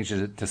and change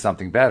it to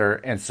something better.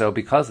 And so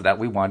because of that,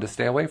 we wanted to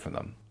stay away from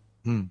them.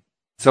 Hmm.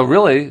 So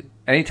really,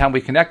 anytime we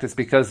connect, it's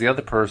because the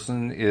other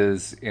person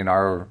is, in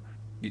our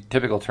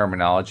typical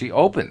terminology,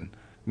 open,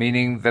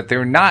 meaning that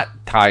they're not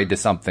tied to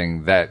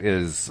something that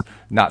is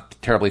not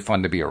terribly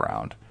fun to be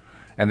around.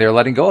 And they're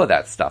letting go of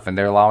that stuff, and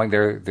they're allowing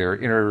their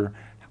inner,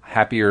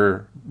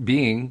 happier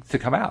being to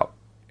come out.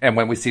 And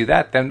when we see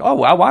that, then, I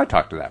want to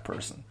talk to that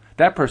person.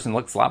 That person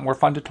looks a lot more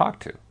fun to talk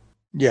to.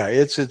 Yeah,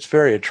 it's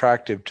very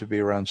attractive to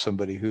be around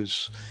somebody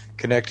who's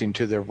connecting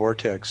to their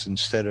vortex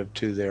instead of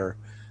to their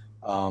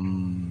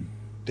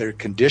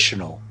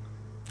conditional.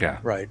 Yeah.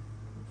 Right.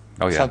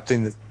 Oh, yeah.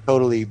 Something that's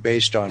totally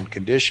based on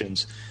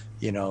conditions,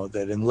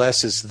 that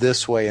unless it's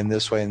this way and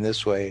this way and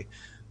this way,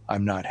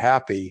 I'm not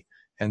happy.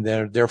 And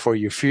then therefore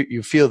you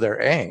feel their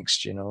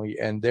angst,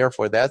 and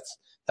therefore that's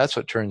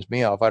what turns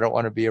me off. I don't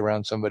want to be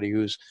around somebody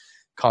who's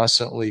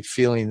constantly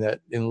feeling that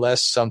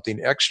unless something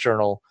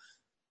external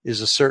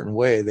is a certain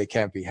way, they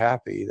can't be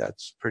happy.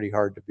 That's pretty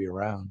hard to be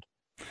around.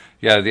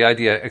 Yeah, the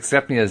idea,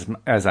 accept me as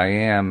I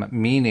am,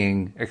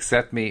 meaning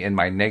accept me in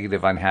my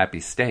negative, unhappy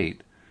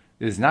state,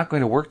 is not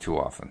going to work too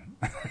often.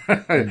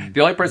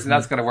 The only person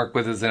that's going to work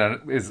with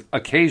is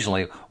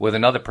occasionally with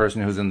another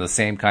person who's in the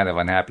same kind of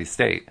unhappy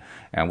state.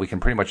 And we can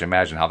pretty much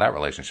imagine how that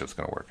relationship's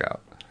going to work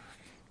out.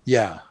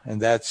 Yeah,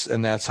 and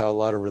that's how a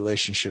lot of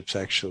relationships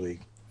actually,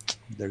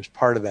 there's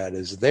part of that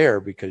is there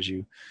because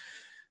you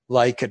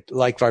like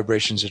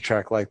vibrations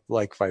attract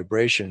like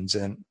vibrations.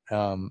 And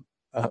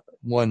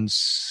one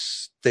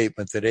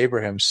statement that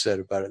Abraham said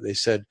about it, they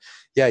said,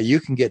 yeah, you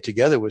can get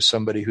together with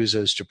somebody who's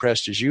as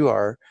depressed as you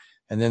are,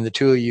 and then the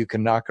two of you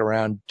can knock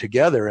around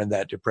together in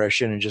that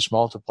depression and just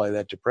multiply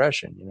that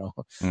depression,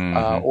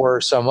 mm-hmm.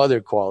 Or some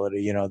other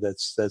quality,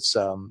 that's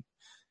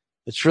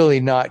it's really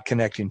not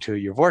connecting to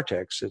your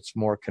vortex. It's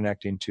more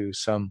connecting to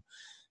some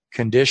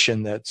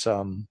condition that's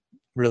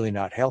really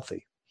not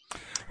healthy.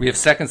 We have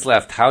seconds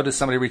left. How does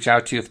somebody reach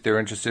out to you if they're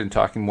interested in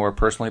talking more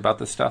personally about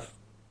this stuff?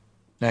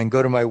 And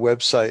go to my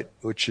website,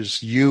 which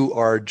is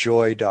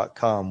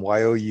youarejoy.com,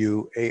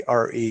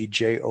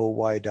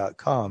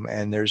 youarejoy.com.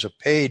 And there's a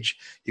page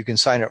you can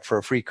sign up for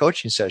a free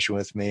coaching session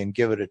with me and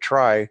give it a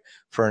try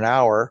for an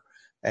hour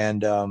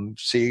and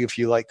see if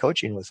you like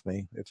coaching with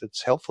me, if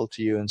it's helpful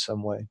to you in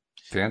some way.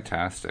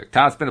 Fantastic.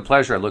 Tom, it's been a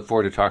pleasure. I look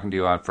forward to talking to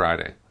you on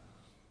Friday.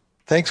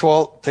 Thanks,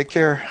 Walt. Take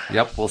care.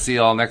 Yep. We'll see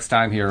you all next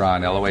time here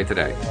on LOA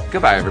Today.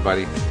 Goodbye,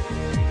 everybody.